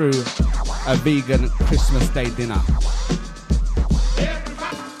 Take us through a vegan Christmas Day dinner.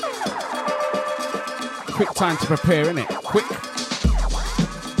 Quick time to prepare, innit? Quick.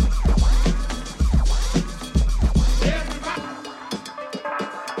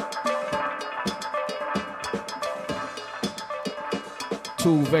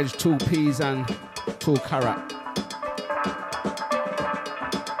 Two veg, two peas and two carrot.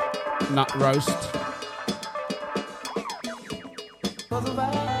 Nut roast.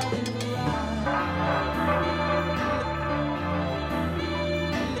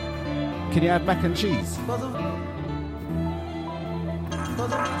 Can you add mac and cheese?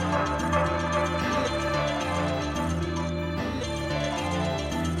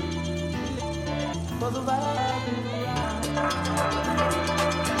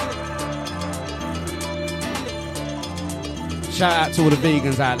 Shout out to all the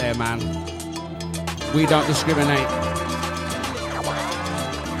vegans out there, man. We don't discriminate.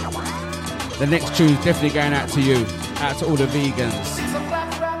 The next tune's definitely going out to you. Out to all the vegans.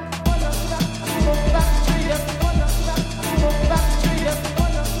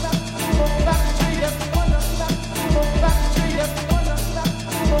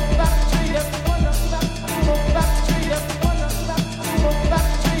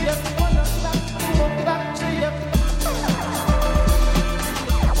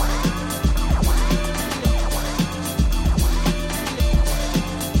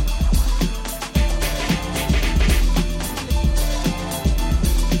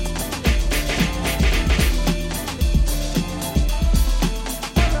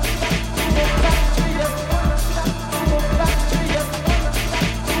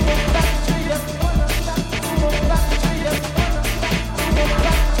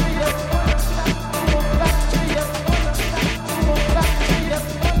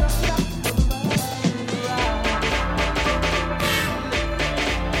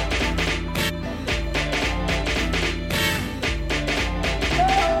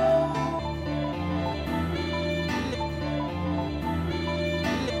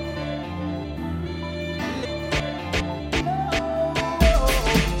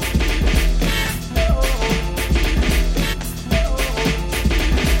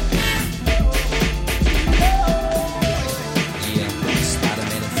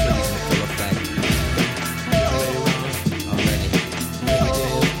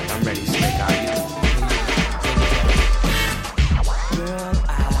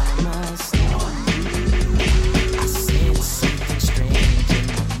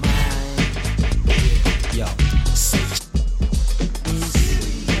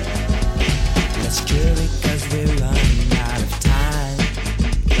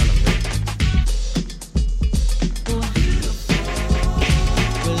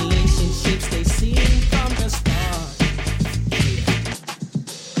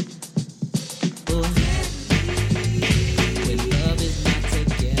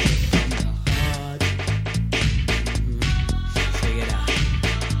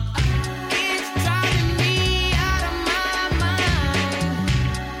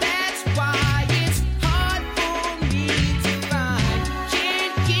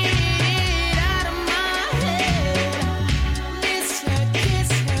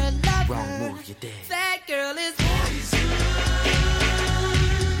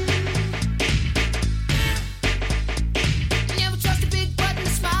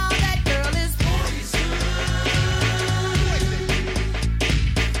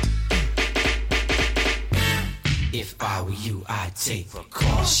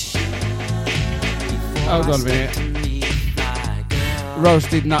 Hold on a minute.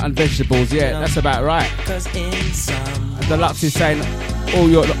 Roasted nut and vegetables, yeah, that's about right. And Deluxe is saying all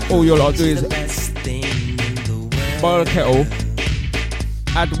you lot do is boil a kettle,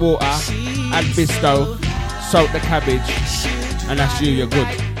 add water, add bisto, soak the cabbage, and that's you're good.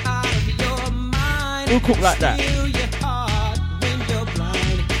 Who cook like that? Steal your heart when you're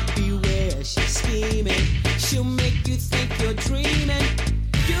blind. Beware, she's scheming. She'll make you think you're dreaming.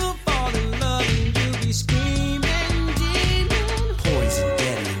 You'll fall in love and you'll be screaming, demon. Poison,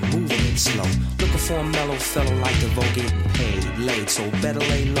 deadly, moving it slow. Looking for a mellow fella like DeVoe, getting paid, laid, so better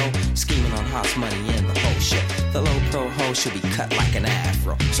lay low. Scheming on Hot's money and the whole shit. The low pro hoe should be cut like an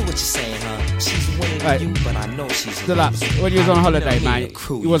afro. So what you saying, huh? She's winning Right. you, but I know she's a Deluxe, loser. when you was on holiday, You know, me mate, and the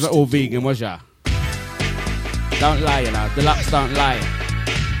crew you wasn't used all to vegan, was ya? Don't lie, you know. Deluxe don't lie.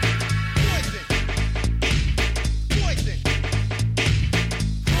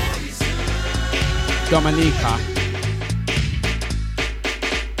 Dominica.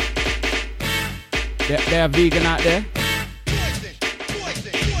 They're vegan out there.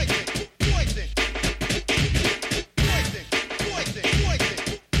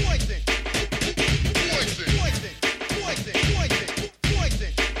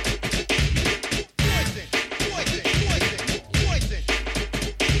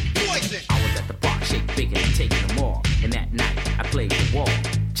 I was at the bar, shake big and taking them all. And that night, I played the wall.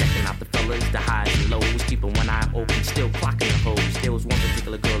 Checking out the fellas, the highs and lows. Keeping one eye open, still clocking the hoes. There was one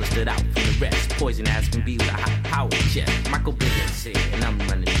particular girl that stood out from the rest. Poison as can be with a high power chest. Michael Biggins here, and I'm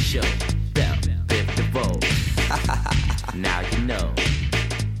running the show. Bell, Biv DeVoe. Now you know.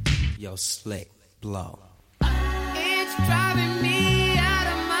 Yo, slick, blow. It's driving me out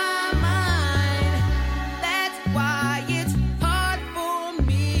of my mind. That's why it's hard for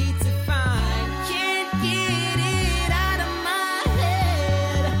me to find. Can't get it out of my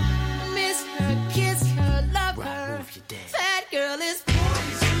head. Miss her, kiss her, love her. That girl is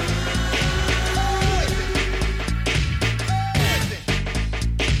poison.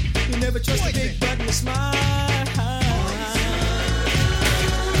 You never trust a big button to smile.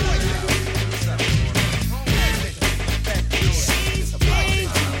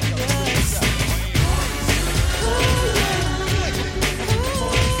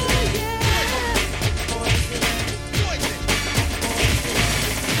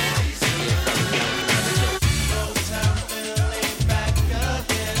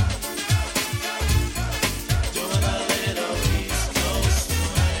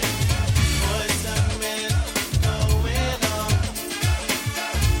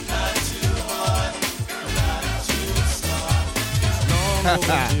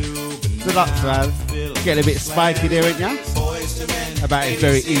 Deluxe, man. Getting a bit spiky there, ain't ya? About it's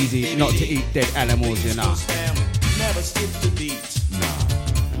very easy not to eat dead animals, you know. Never skip the beat.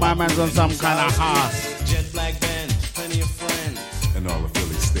 My man's on some kind of horse. Jet black band, plenty of friends. And all the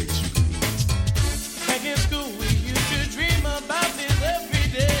Philly steaks you can eat. Back in school, we used to dream about this every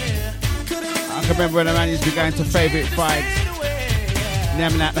day. I can remember when a man used to be going to favourite fights,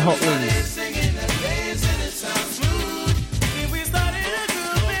 namming out the hot wings.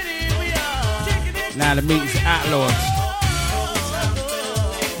 Now the meat's outlawed.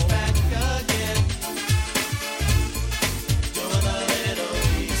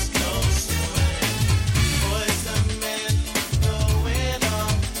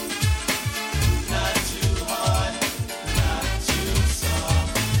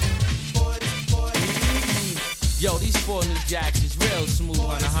 Yo, these four new jacks is real smooth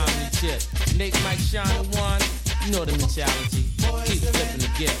on the harmony tip. Nate, Mike, Sean, and Juan, you know the mentality. Keep flipping the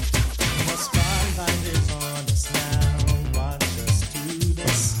gift. The spotlight is on us now. Watch us do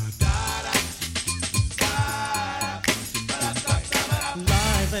this.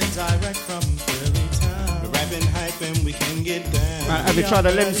 Live and direct from Philly town. We're rapping, hyping, we can get down. Man, have you tried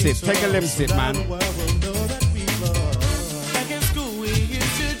a limb sip? Take a limb sip, man. Back in school, we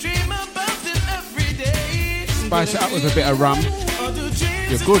used to dream about this every day. Spice it up with a bit of rum.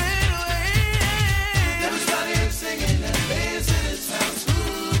 You're good.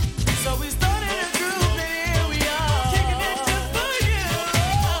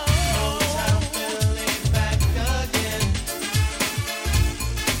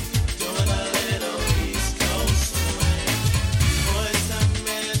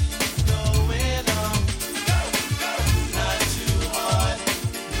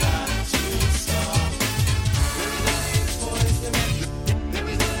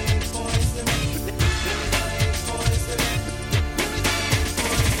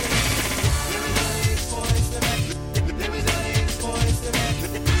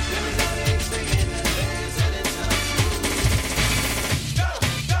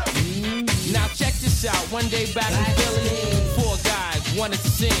 One day back in Philly, four guys wanted to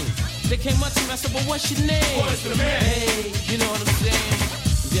sing. They came up to me, I said, well, what's your name? What's the man? Hey, you know what I'm saying?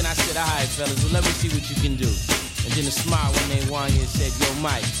 And then I said, all right, fellas, well, let me see what you can do. And then a smile when they won and said, yo,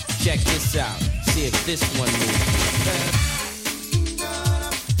 Mike, check this out. See if this one moves.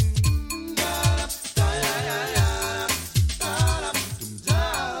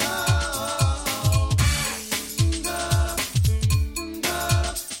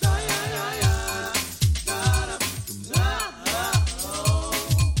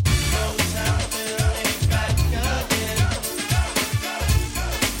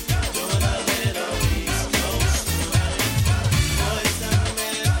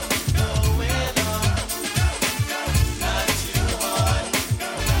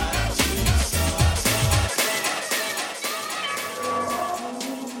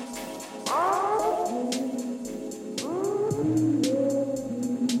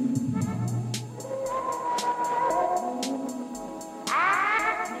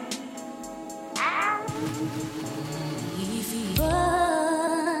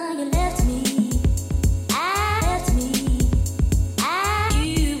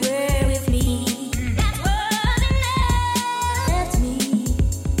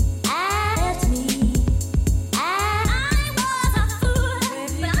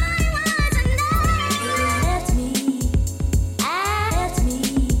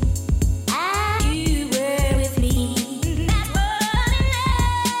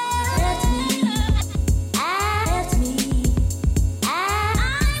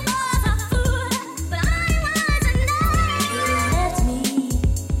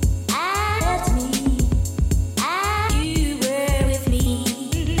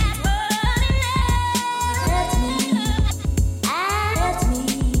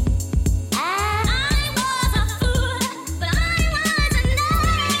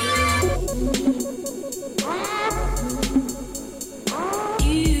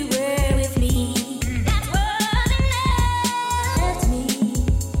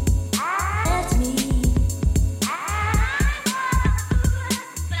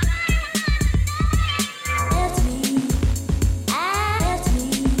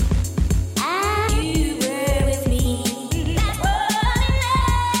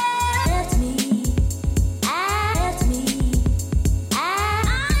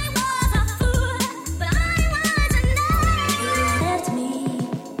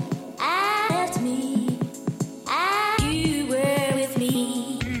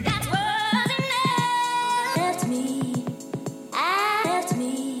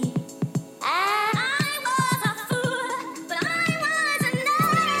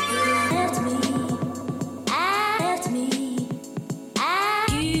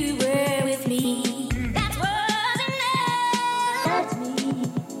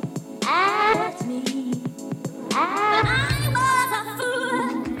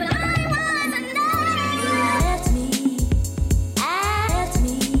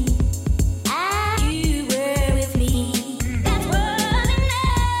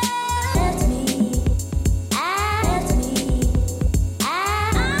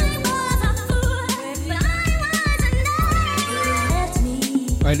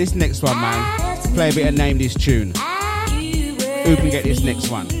 Right, this next one, man. Play a bit and name this tune. Who can get this next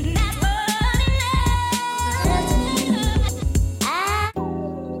one?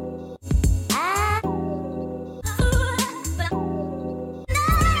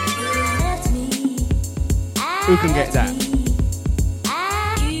 Who can get that?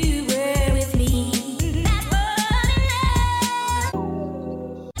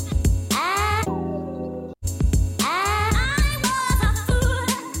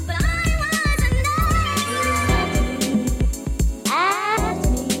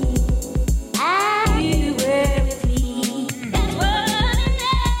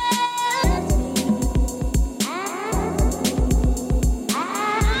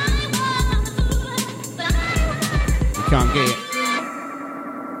 Can't get it.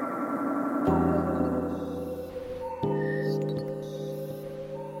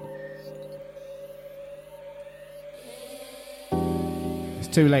 It's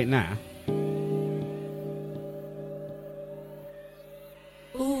too late now.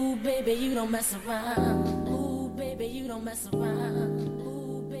 Ooh, baby, you don't mess around. Ooh, baby, you don't mess around.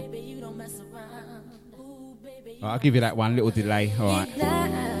 Ooh, baby, you don't mess around. Ooh, baby, Right, I'll give you that one, little delay. All right.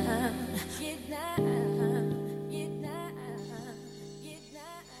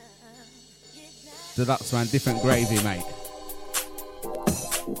 Deluxe, man, different gravy, mate.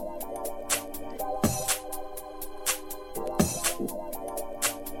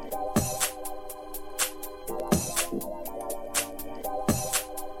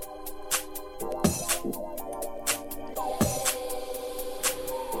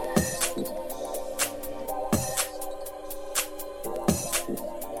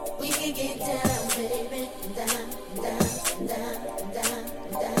 We can get down, baby, down, down, down, down,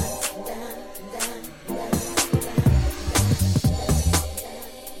 down, down, down.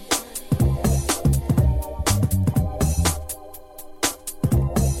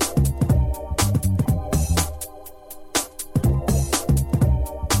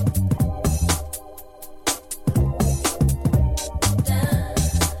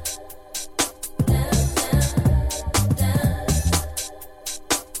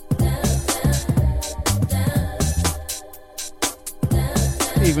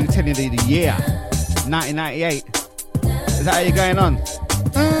 Even telling you the year, 1998. Is that how you're going on?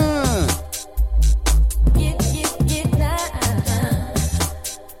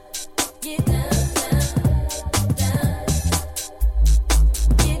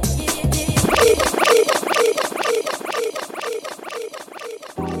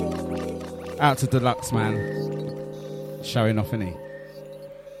 Out to Deluxe, man. Showing off, innit?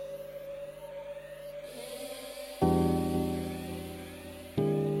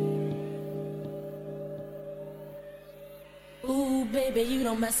 Ooh, baby, you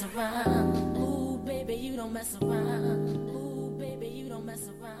don't mess around. Ooh, baby, you don't mess around. Ooh, baby, you don't mess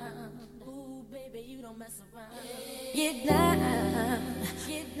around. Ooh, baby, you don't mess around. Get down,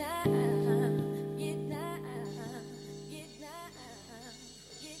 get down, get down, get down,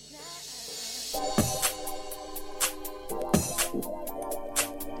 get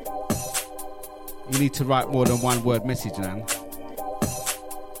You need to write more than one word message, man.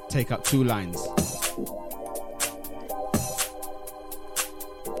 Take up 2 lines.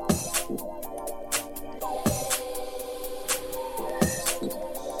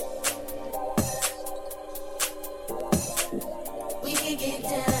 We can get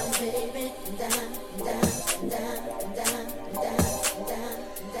down, baby, down, down, down, down, down, down, down,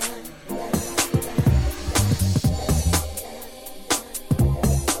 down.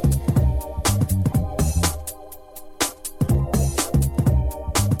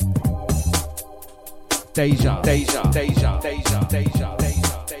 Deja, deja, deja, deja, deja, deja,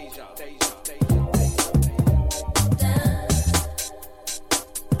 deja, deja,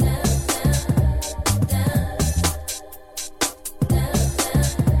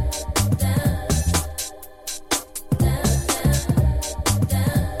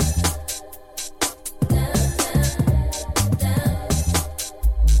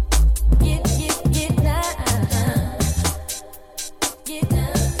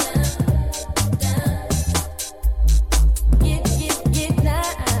 Get down.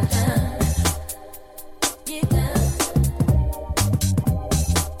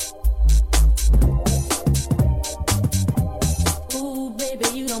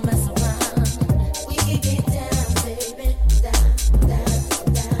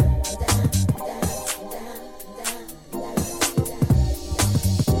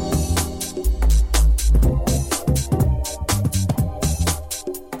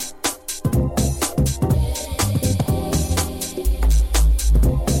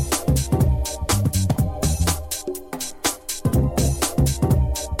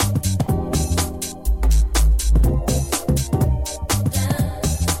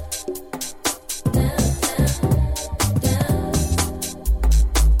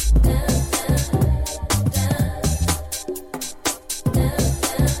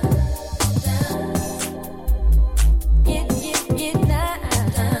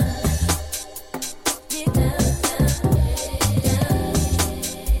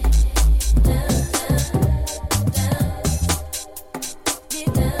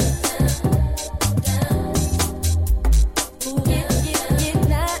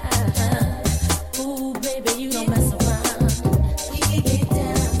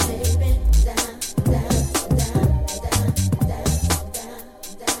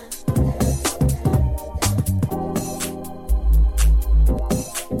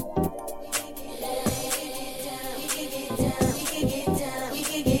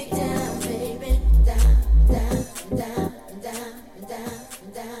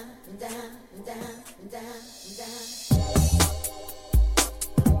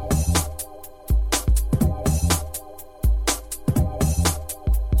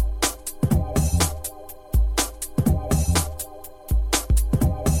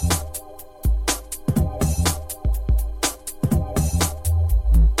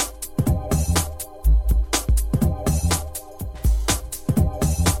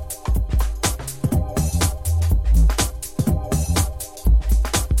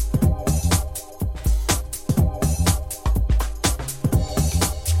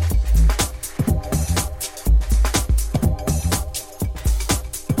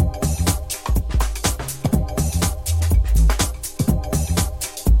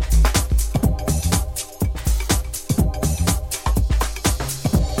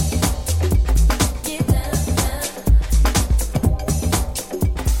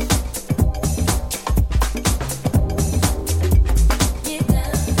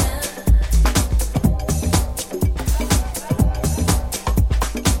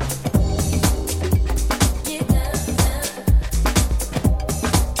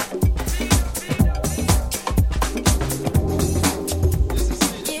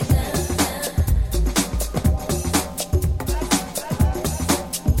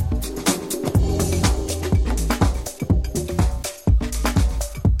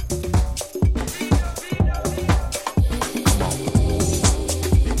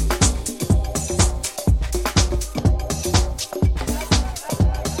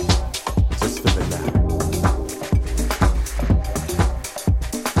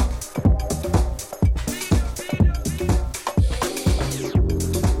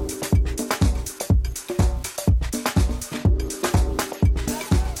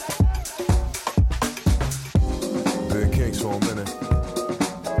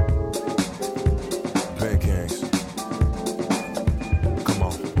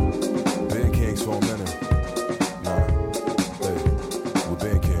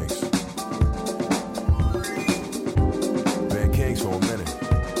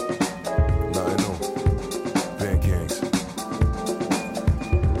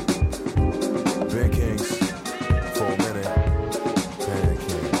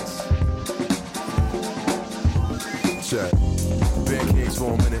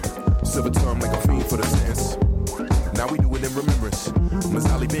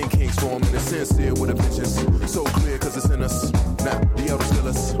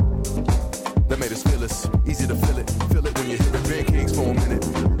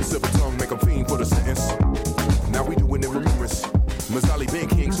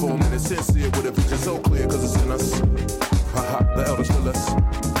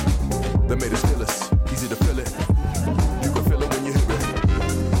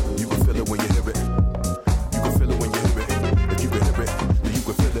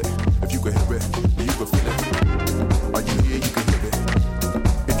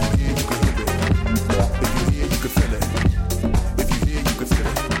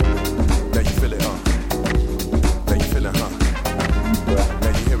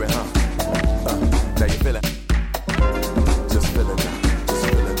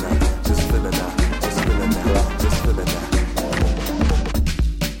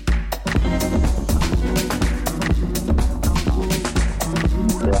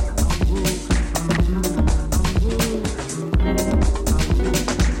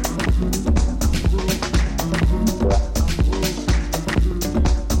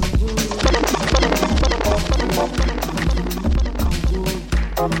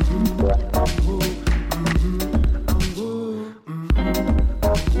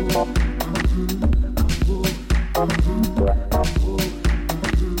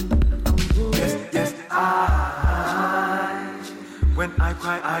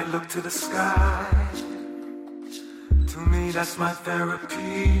 To the sky, to me that's my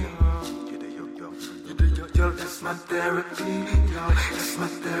therapy. Yo, that's my therapy. Yo, that's my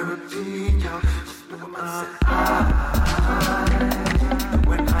therapy. Yo,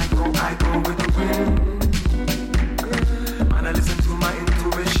 when I go with the wind. Man, I listen to my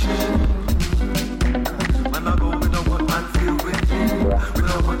intuition. Man, I go with what man feel within.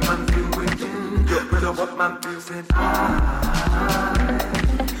 With what man feel within. With what man feels in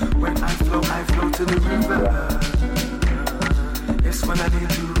when I flow to the river. It's when I need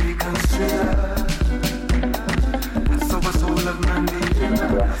to reconsider. That's how a soul of man lives.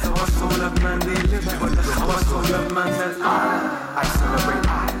 That's how a soul of man lives. That's how a soul of man says I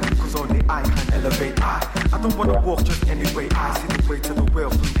celebrate cause only I can elevate I don't wanna walk just anyway. I see the way to the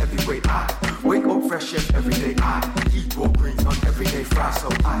will from heavyweight. I wake up fresh every day. I eat raw greens on everyday fries. So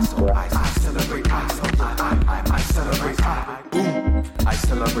I celebrate I celebrate I boom. I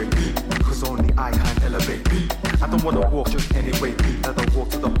celebrate, cause only I can elevate. I don't wanna walk just anyway. Let I walk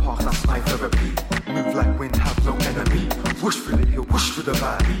to the park, that's my therapy. Move like wind, have no enemy. Whoosh through the hill, whoosh through the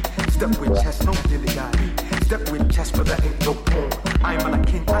valley. Step with chest, no dilly-dally. Step with chest, but there ain't no porn. I'm a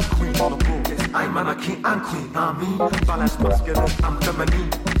king and queen on the ball. Yes, I'm a king and queen, I mean. Balance muscular, I'm feminine.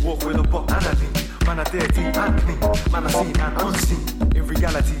 Walk with a buck and a lean. Man a dirty and clean. Man a seen and unseen. In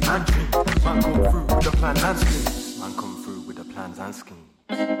reality and dream. Man come through with the plans and schemes. Man come through with the plans and schemes.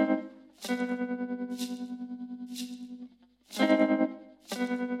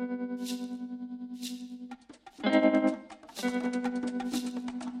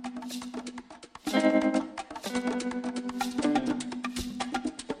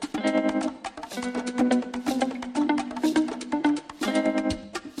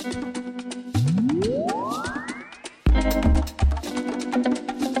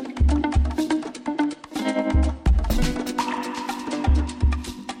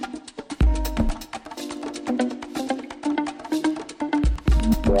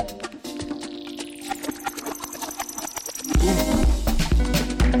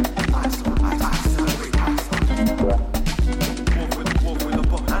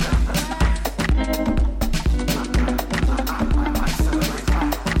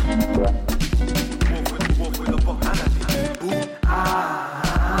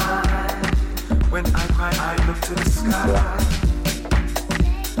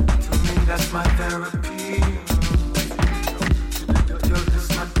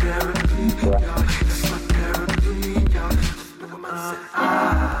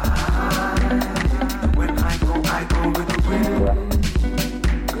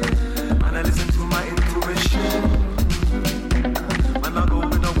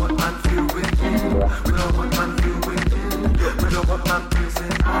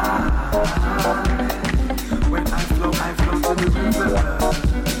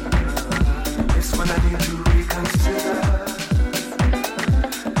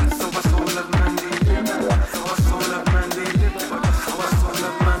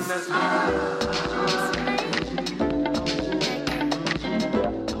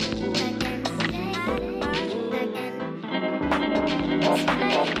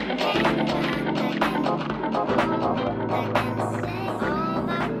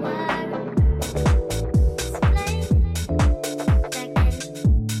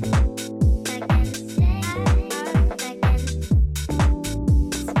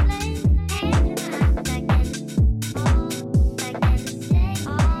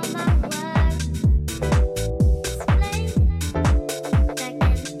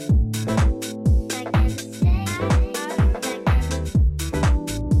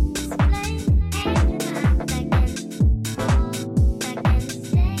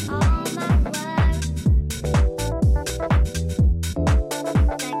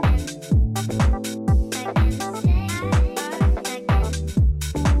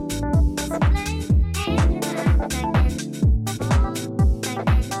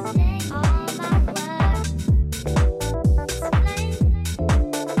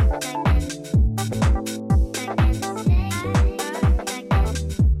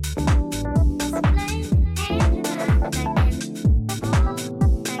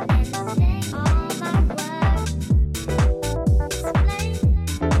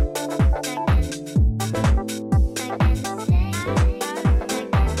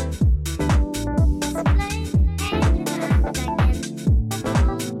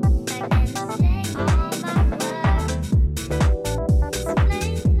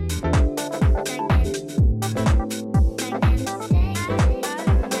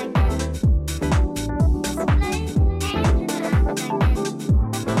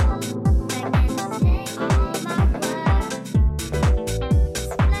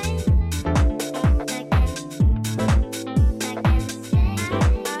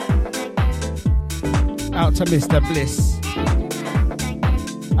 Out to Mr. Bliss.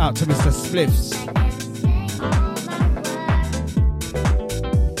 Out to Mr. Spliffs.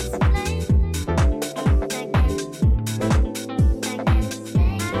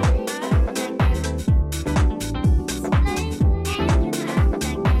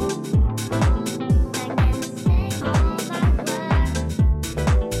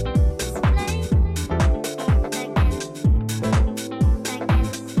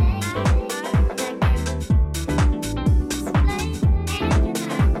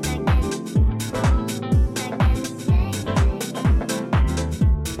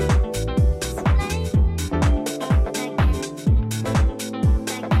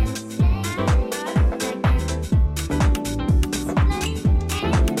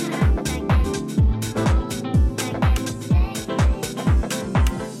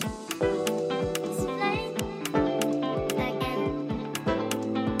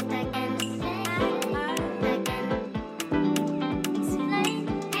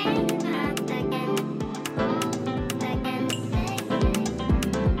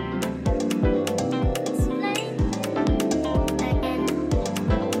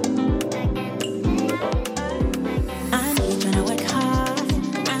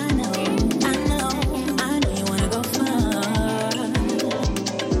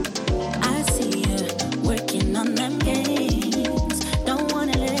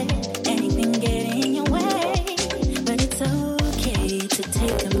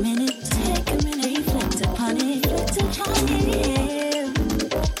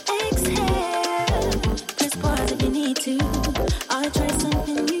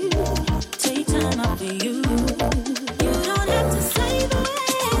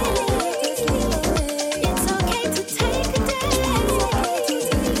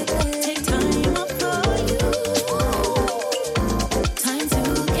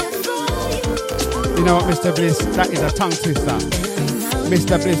 You know what, Mr. Bliss? That is a tongue twister.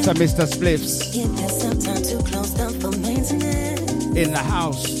 Mr. Bliss and Mr. Spliffs. In the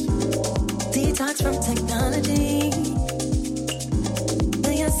house. Detox from technology.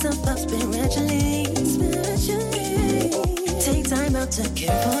 Fill yourself up spiritually. Take time out to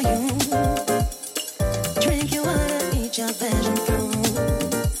care for you. Drink your water, eat your passion fruit.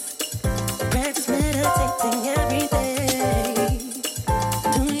 Practice meditating every day.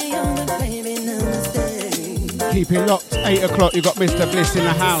 Do your yoga, baby, namaste. Keep it locked. 8 o'clock, you got Mr. Bliss in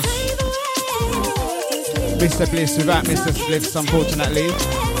the house. Mr. Bliss without Mr. Spliffs, unfortunately.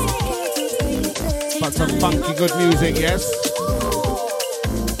 But some funky good music, yes.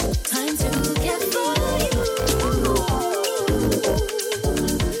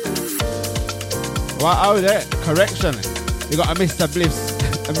 Well, oh, there. Correction. You got a Mr. Bliss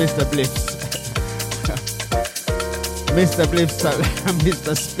and Mr. Bliffs. Mr. Bliffs and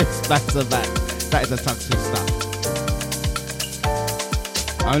Mr. Spliffs back to back. That is a tongue twister.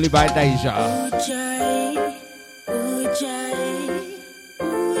 Only by Deja.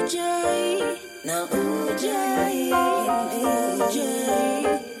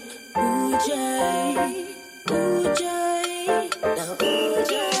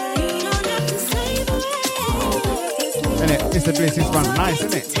 Mr. Bliss, this one's nice,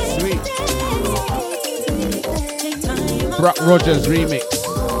 isn't it? Sweet. Brock Rogers remix.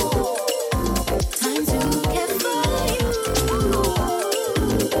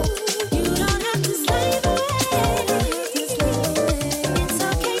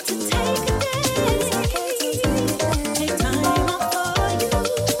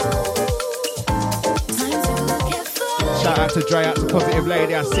 Shout out to Dre, out to Positive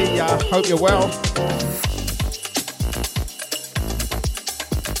Lady. I see ya. Hope you're well.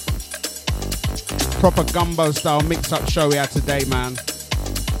 Proper Gumbo style mix-up show we had today, man.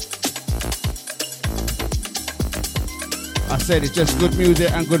 I said it's just good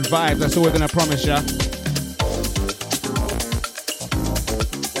music and good vibes. That's all we're going to promise ya.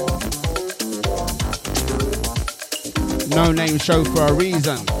 No name show for a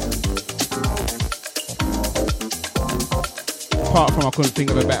reason. Apart from I couldn't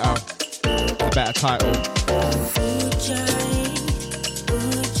think of a better title.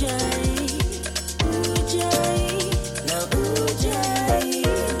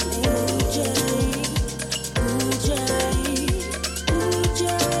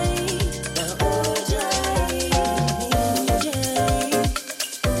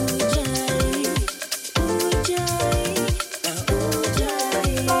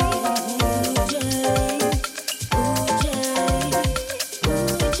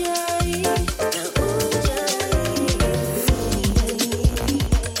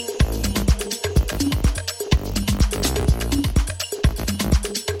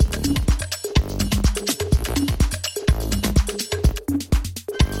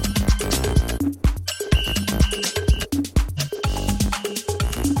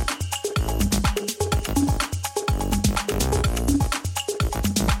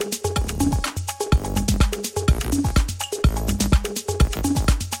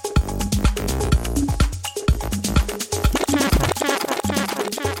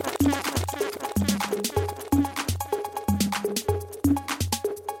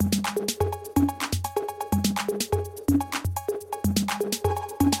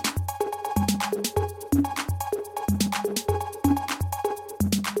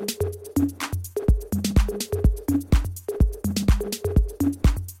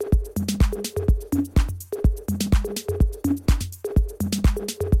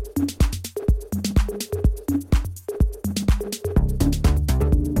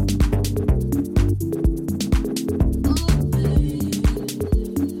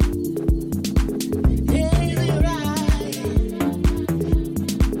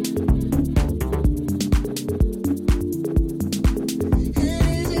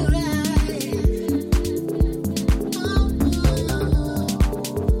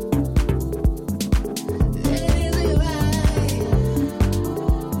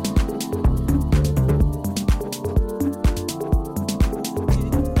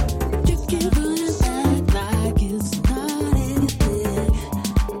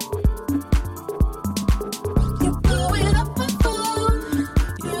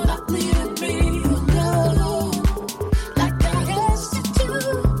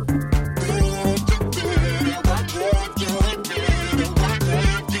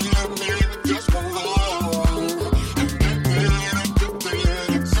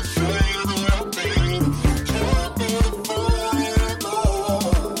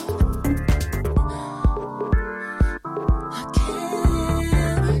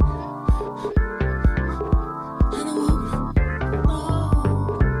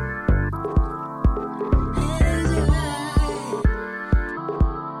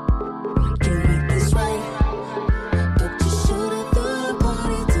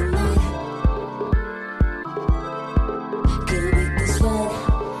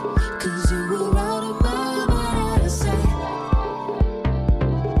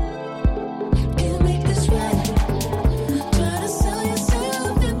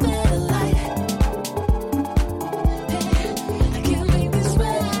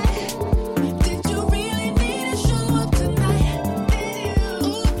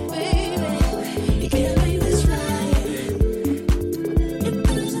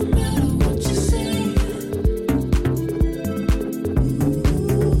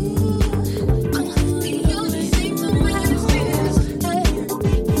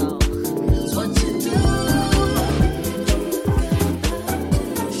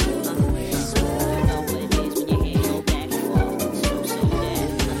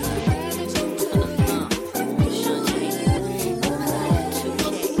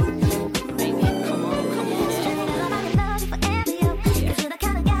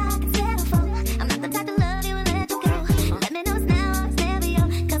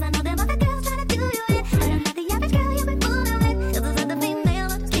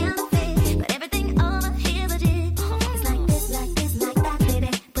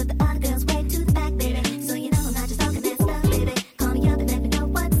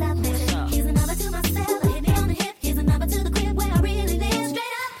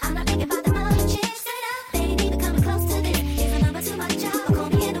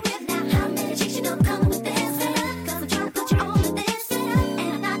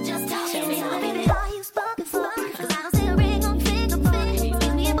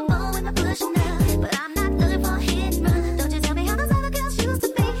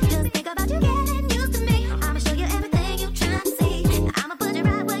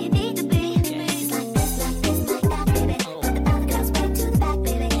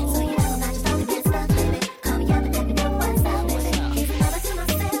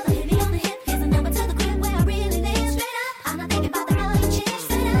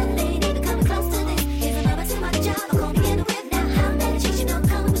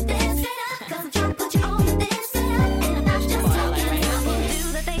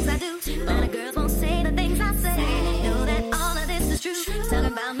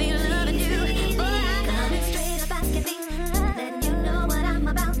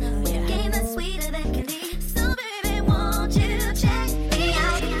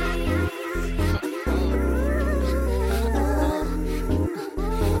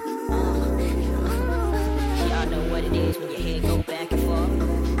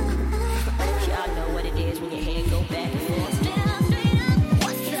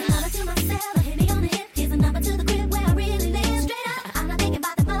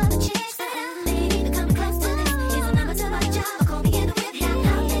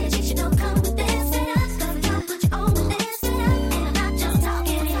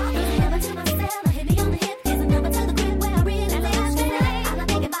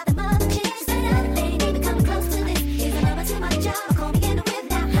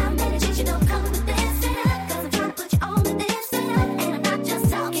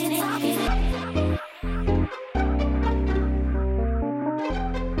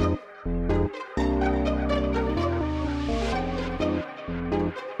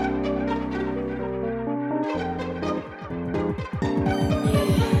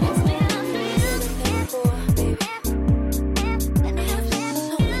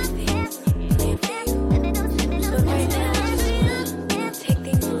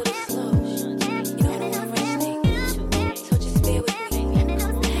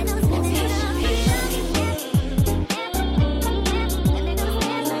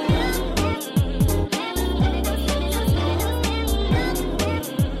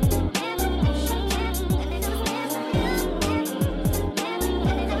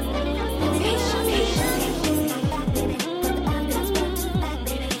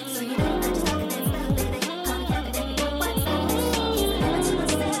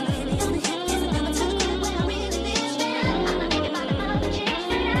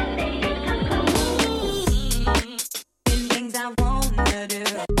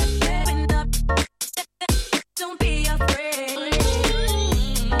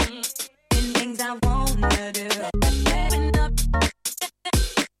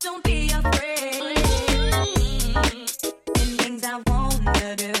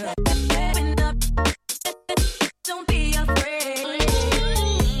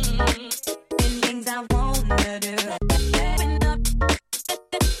 wanna do. Open up,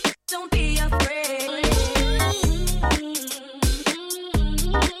 don't be afraid.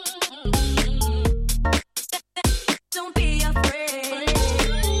 Don't be afraid.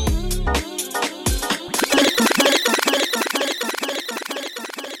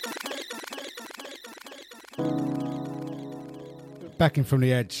 Back in from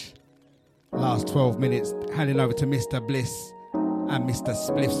the edge. Last 12 minutes, handing over to Mr. Bliss and Mr.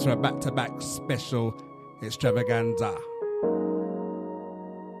 Spliffs for a back-to-back special extravaganza.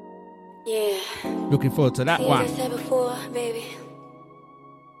 Yeah. Looking forward to that one. As I said before, baby,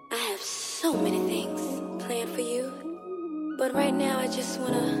 I have so many things planned for you. But right now, I just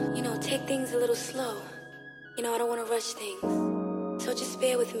wanna, take things a little slow. I don't wanna rush things. So just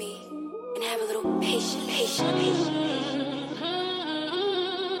bear with me and have a little patience.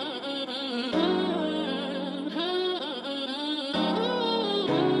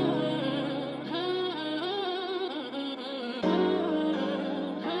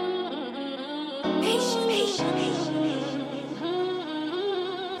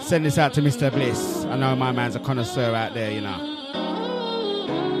 Send this out to Mr. Bliss. I know my man's a connoisseur out there,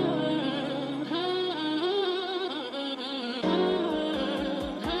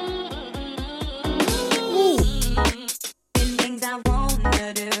 Things I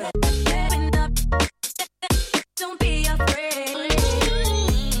wanna do. Open up, don't be afraid.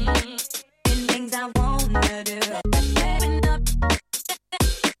 Things I wanna do. Open up,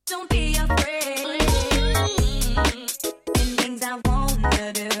 don't be afraid. Things I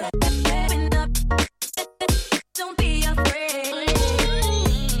wanna do. Open up, don't be afraid.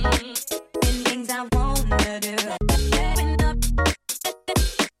 Things I wanna do. Open up,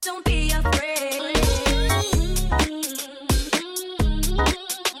 don't be afraid.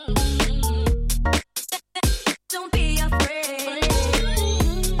 Don't be afraid.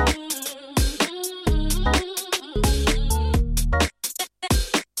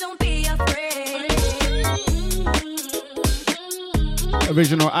 Don't be afraid.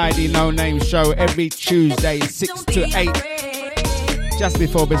 Original ID No Name show every Tuesday 6 to 8, just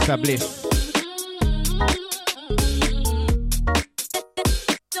before Mr. Bliss.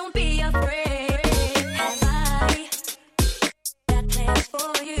 Don't be afraid. Have I got plans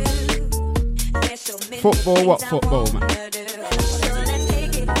for you? There's so many Football, what things I football, man? wanna do. So let's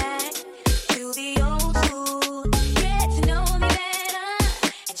take it back to the old school. Get to know me better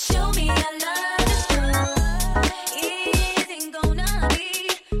and show me your love is true. It isn't gonna be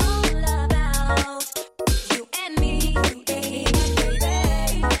all about you and me, baby.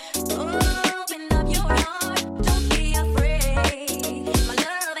 Open up your heart, don't be afraid. My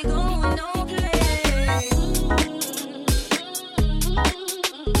love ain't going no place.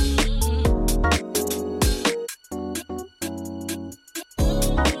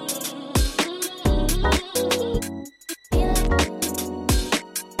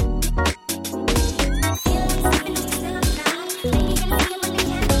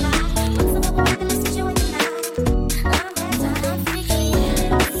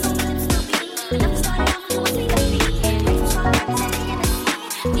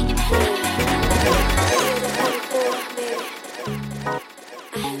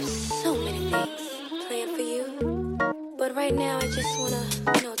 I have so many things planned for you. But right now, I just wanna,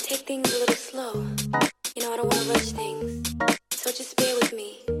 take things a little slow. I don't wanna rush things. So just bear with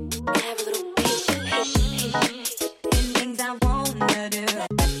me and have a little patience. Things I wanna do.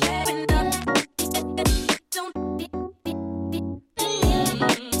 Open up, don't.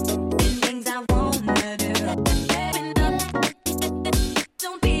 Things I wanna do. Open up,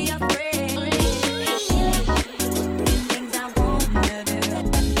 don't be afraid. Things I wanna do.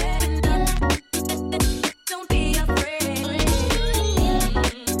 Open up, don't be afraid.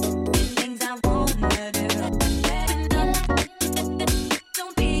 Things I wanna do. Open up,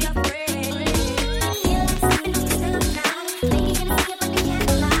 don't be afraid.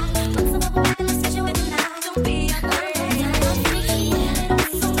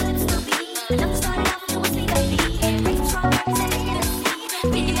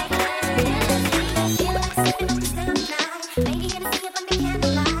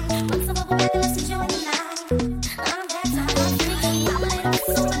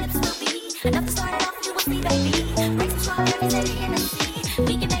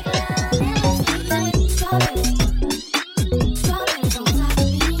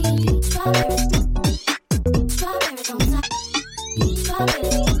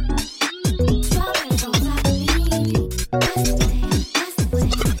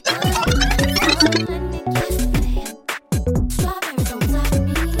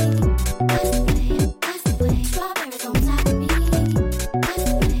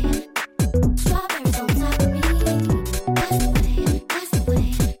 Strawberries on top.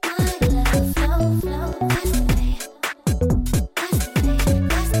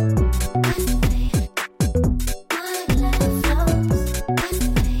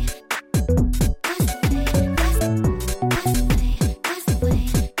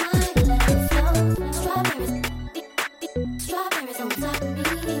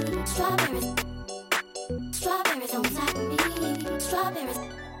 Strawberries,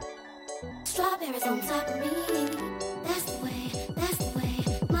 strawberries on top of me. That's the way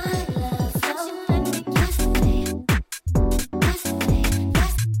my love flows. That's the way, that's the way,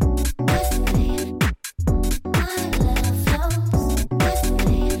 that's the way my love flows. That's the way, that's the way, that's the way my love flows. That's the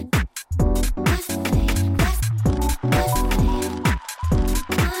way, that's the way, that's the way my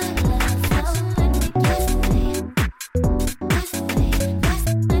love flows.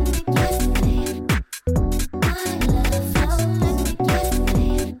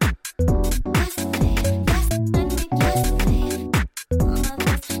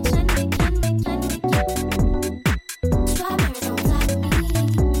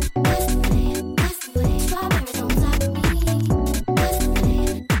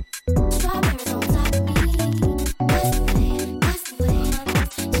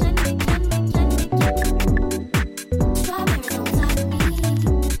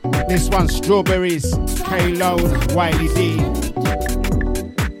 This one's Strawberries, K-Lone, Wiley D.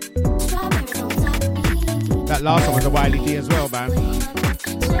 That last one was a Wiley D as well, man.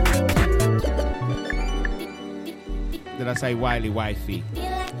 Did I say Wiley Wifey?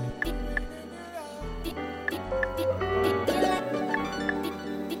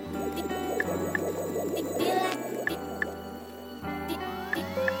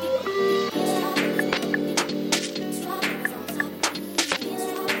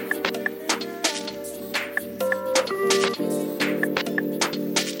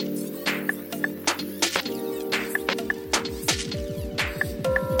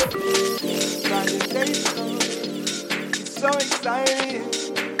 So exciting.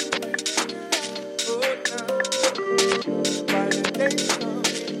 Oh, no. By the day come,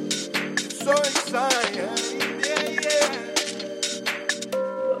 it's so exciting. Yeah, yeah.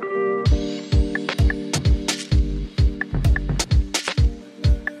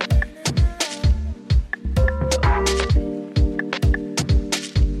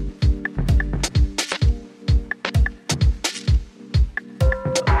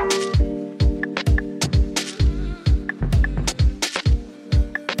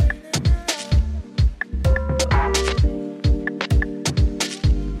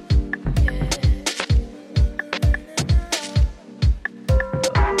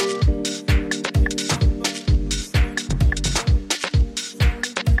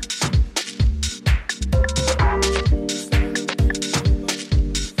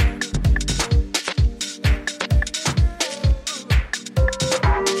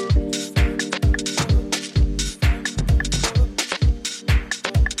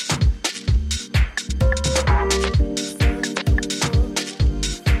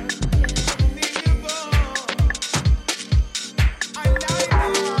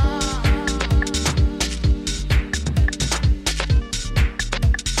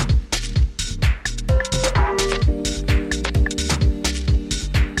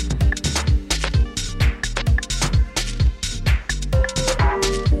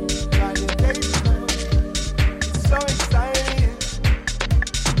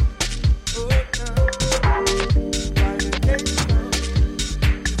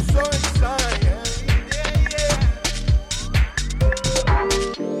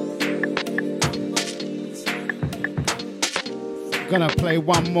 Gonna play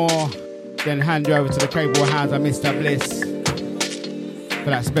one more, then hand you over to the cable hands of Mr. Bliss for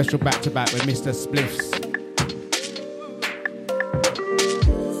that special back-to-back with Mr. Spliffs.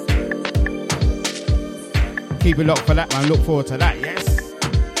 Keep it locked for that one. Look forward to that, yes?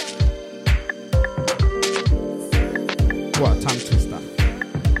 What a tongue twister.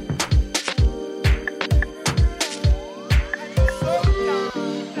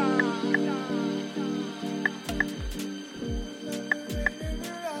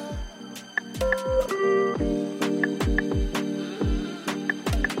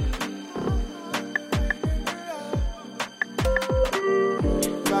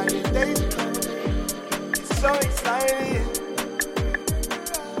 So exciting.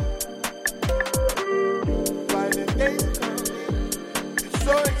 By the day come, it's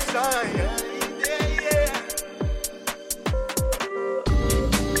so exciting. Yeah, yeah.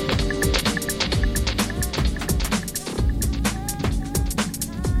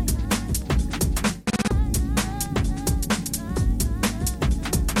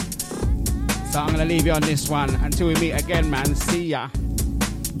 So I'm gonna leave you on this one until we meet again, man. See ya.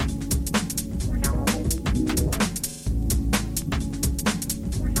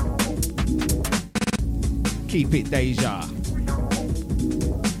 Keep it Deja.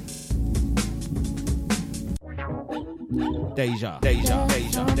 Deja, Deja,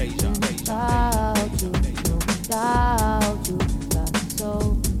 Deja, Deja, Deja.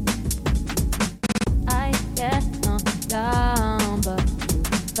 I get knocked down, but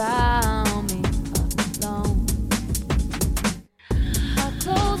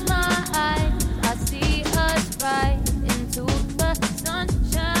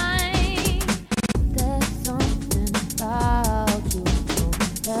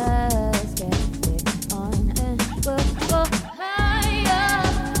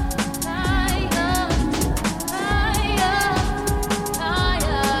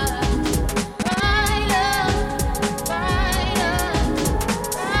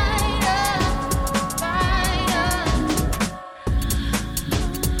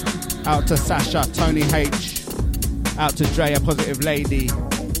Out to Sasha, Tony H. Out to Drea, Positive Lady.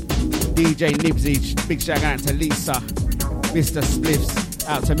 DJ Nibsy, big shout out to Lisa. Mr. Spliffs,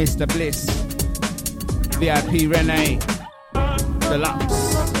 out to Mr. Bliss. VIP Renee.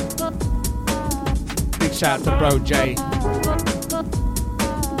 Deluxe. Big shout out to Bro J.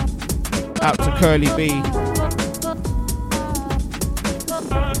 Out to Curly B.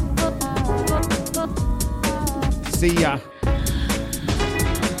 See ya.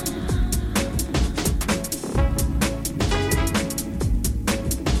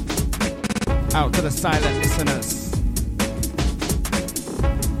 Out to the silent listeners.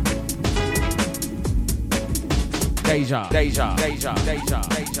 Deja, Deja, Deja, Deja,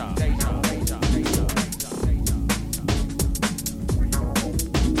 Deja, Deja.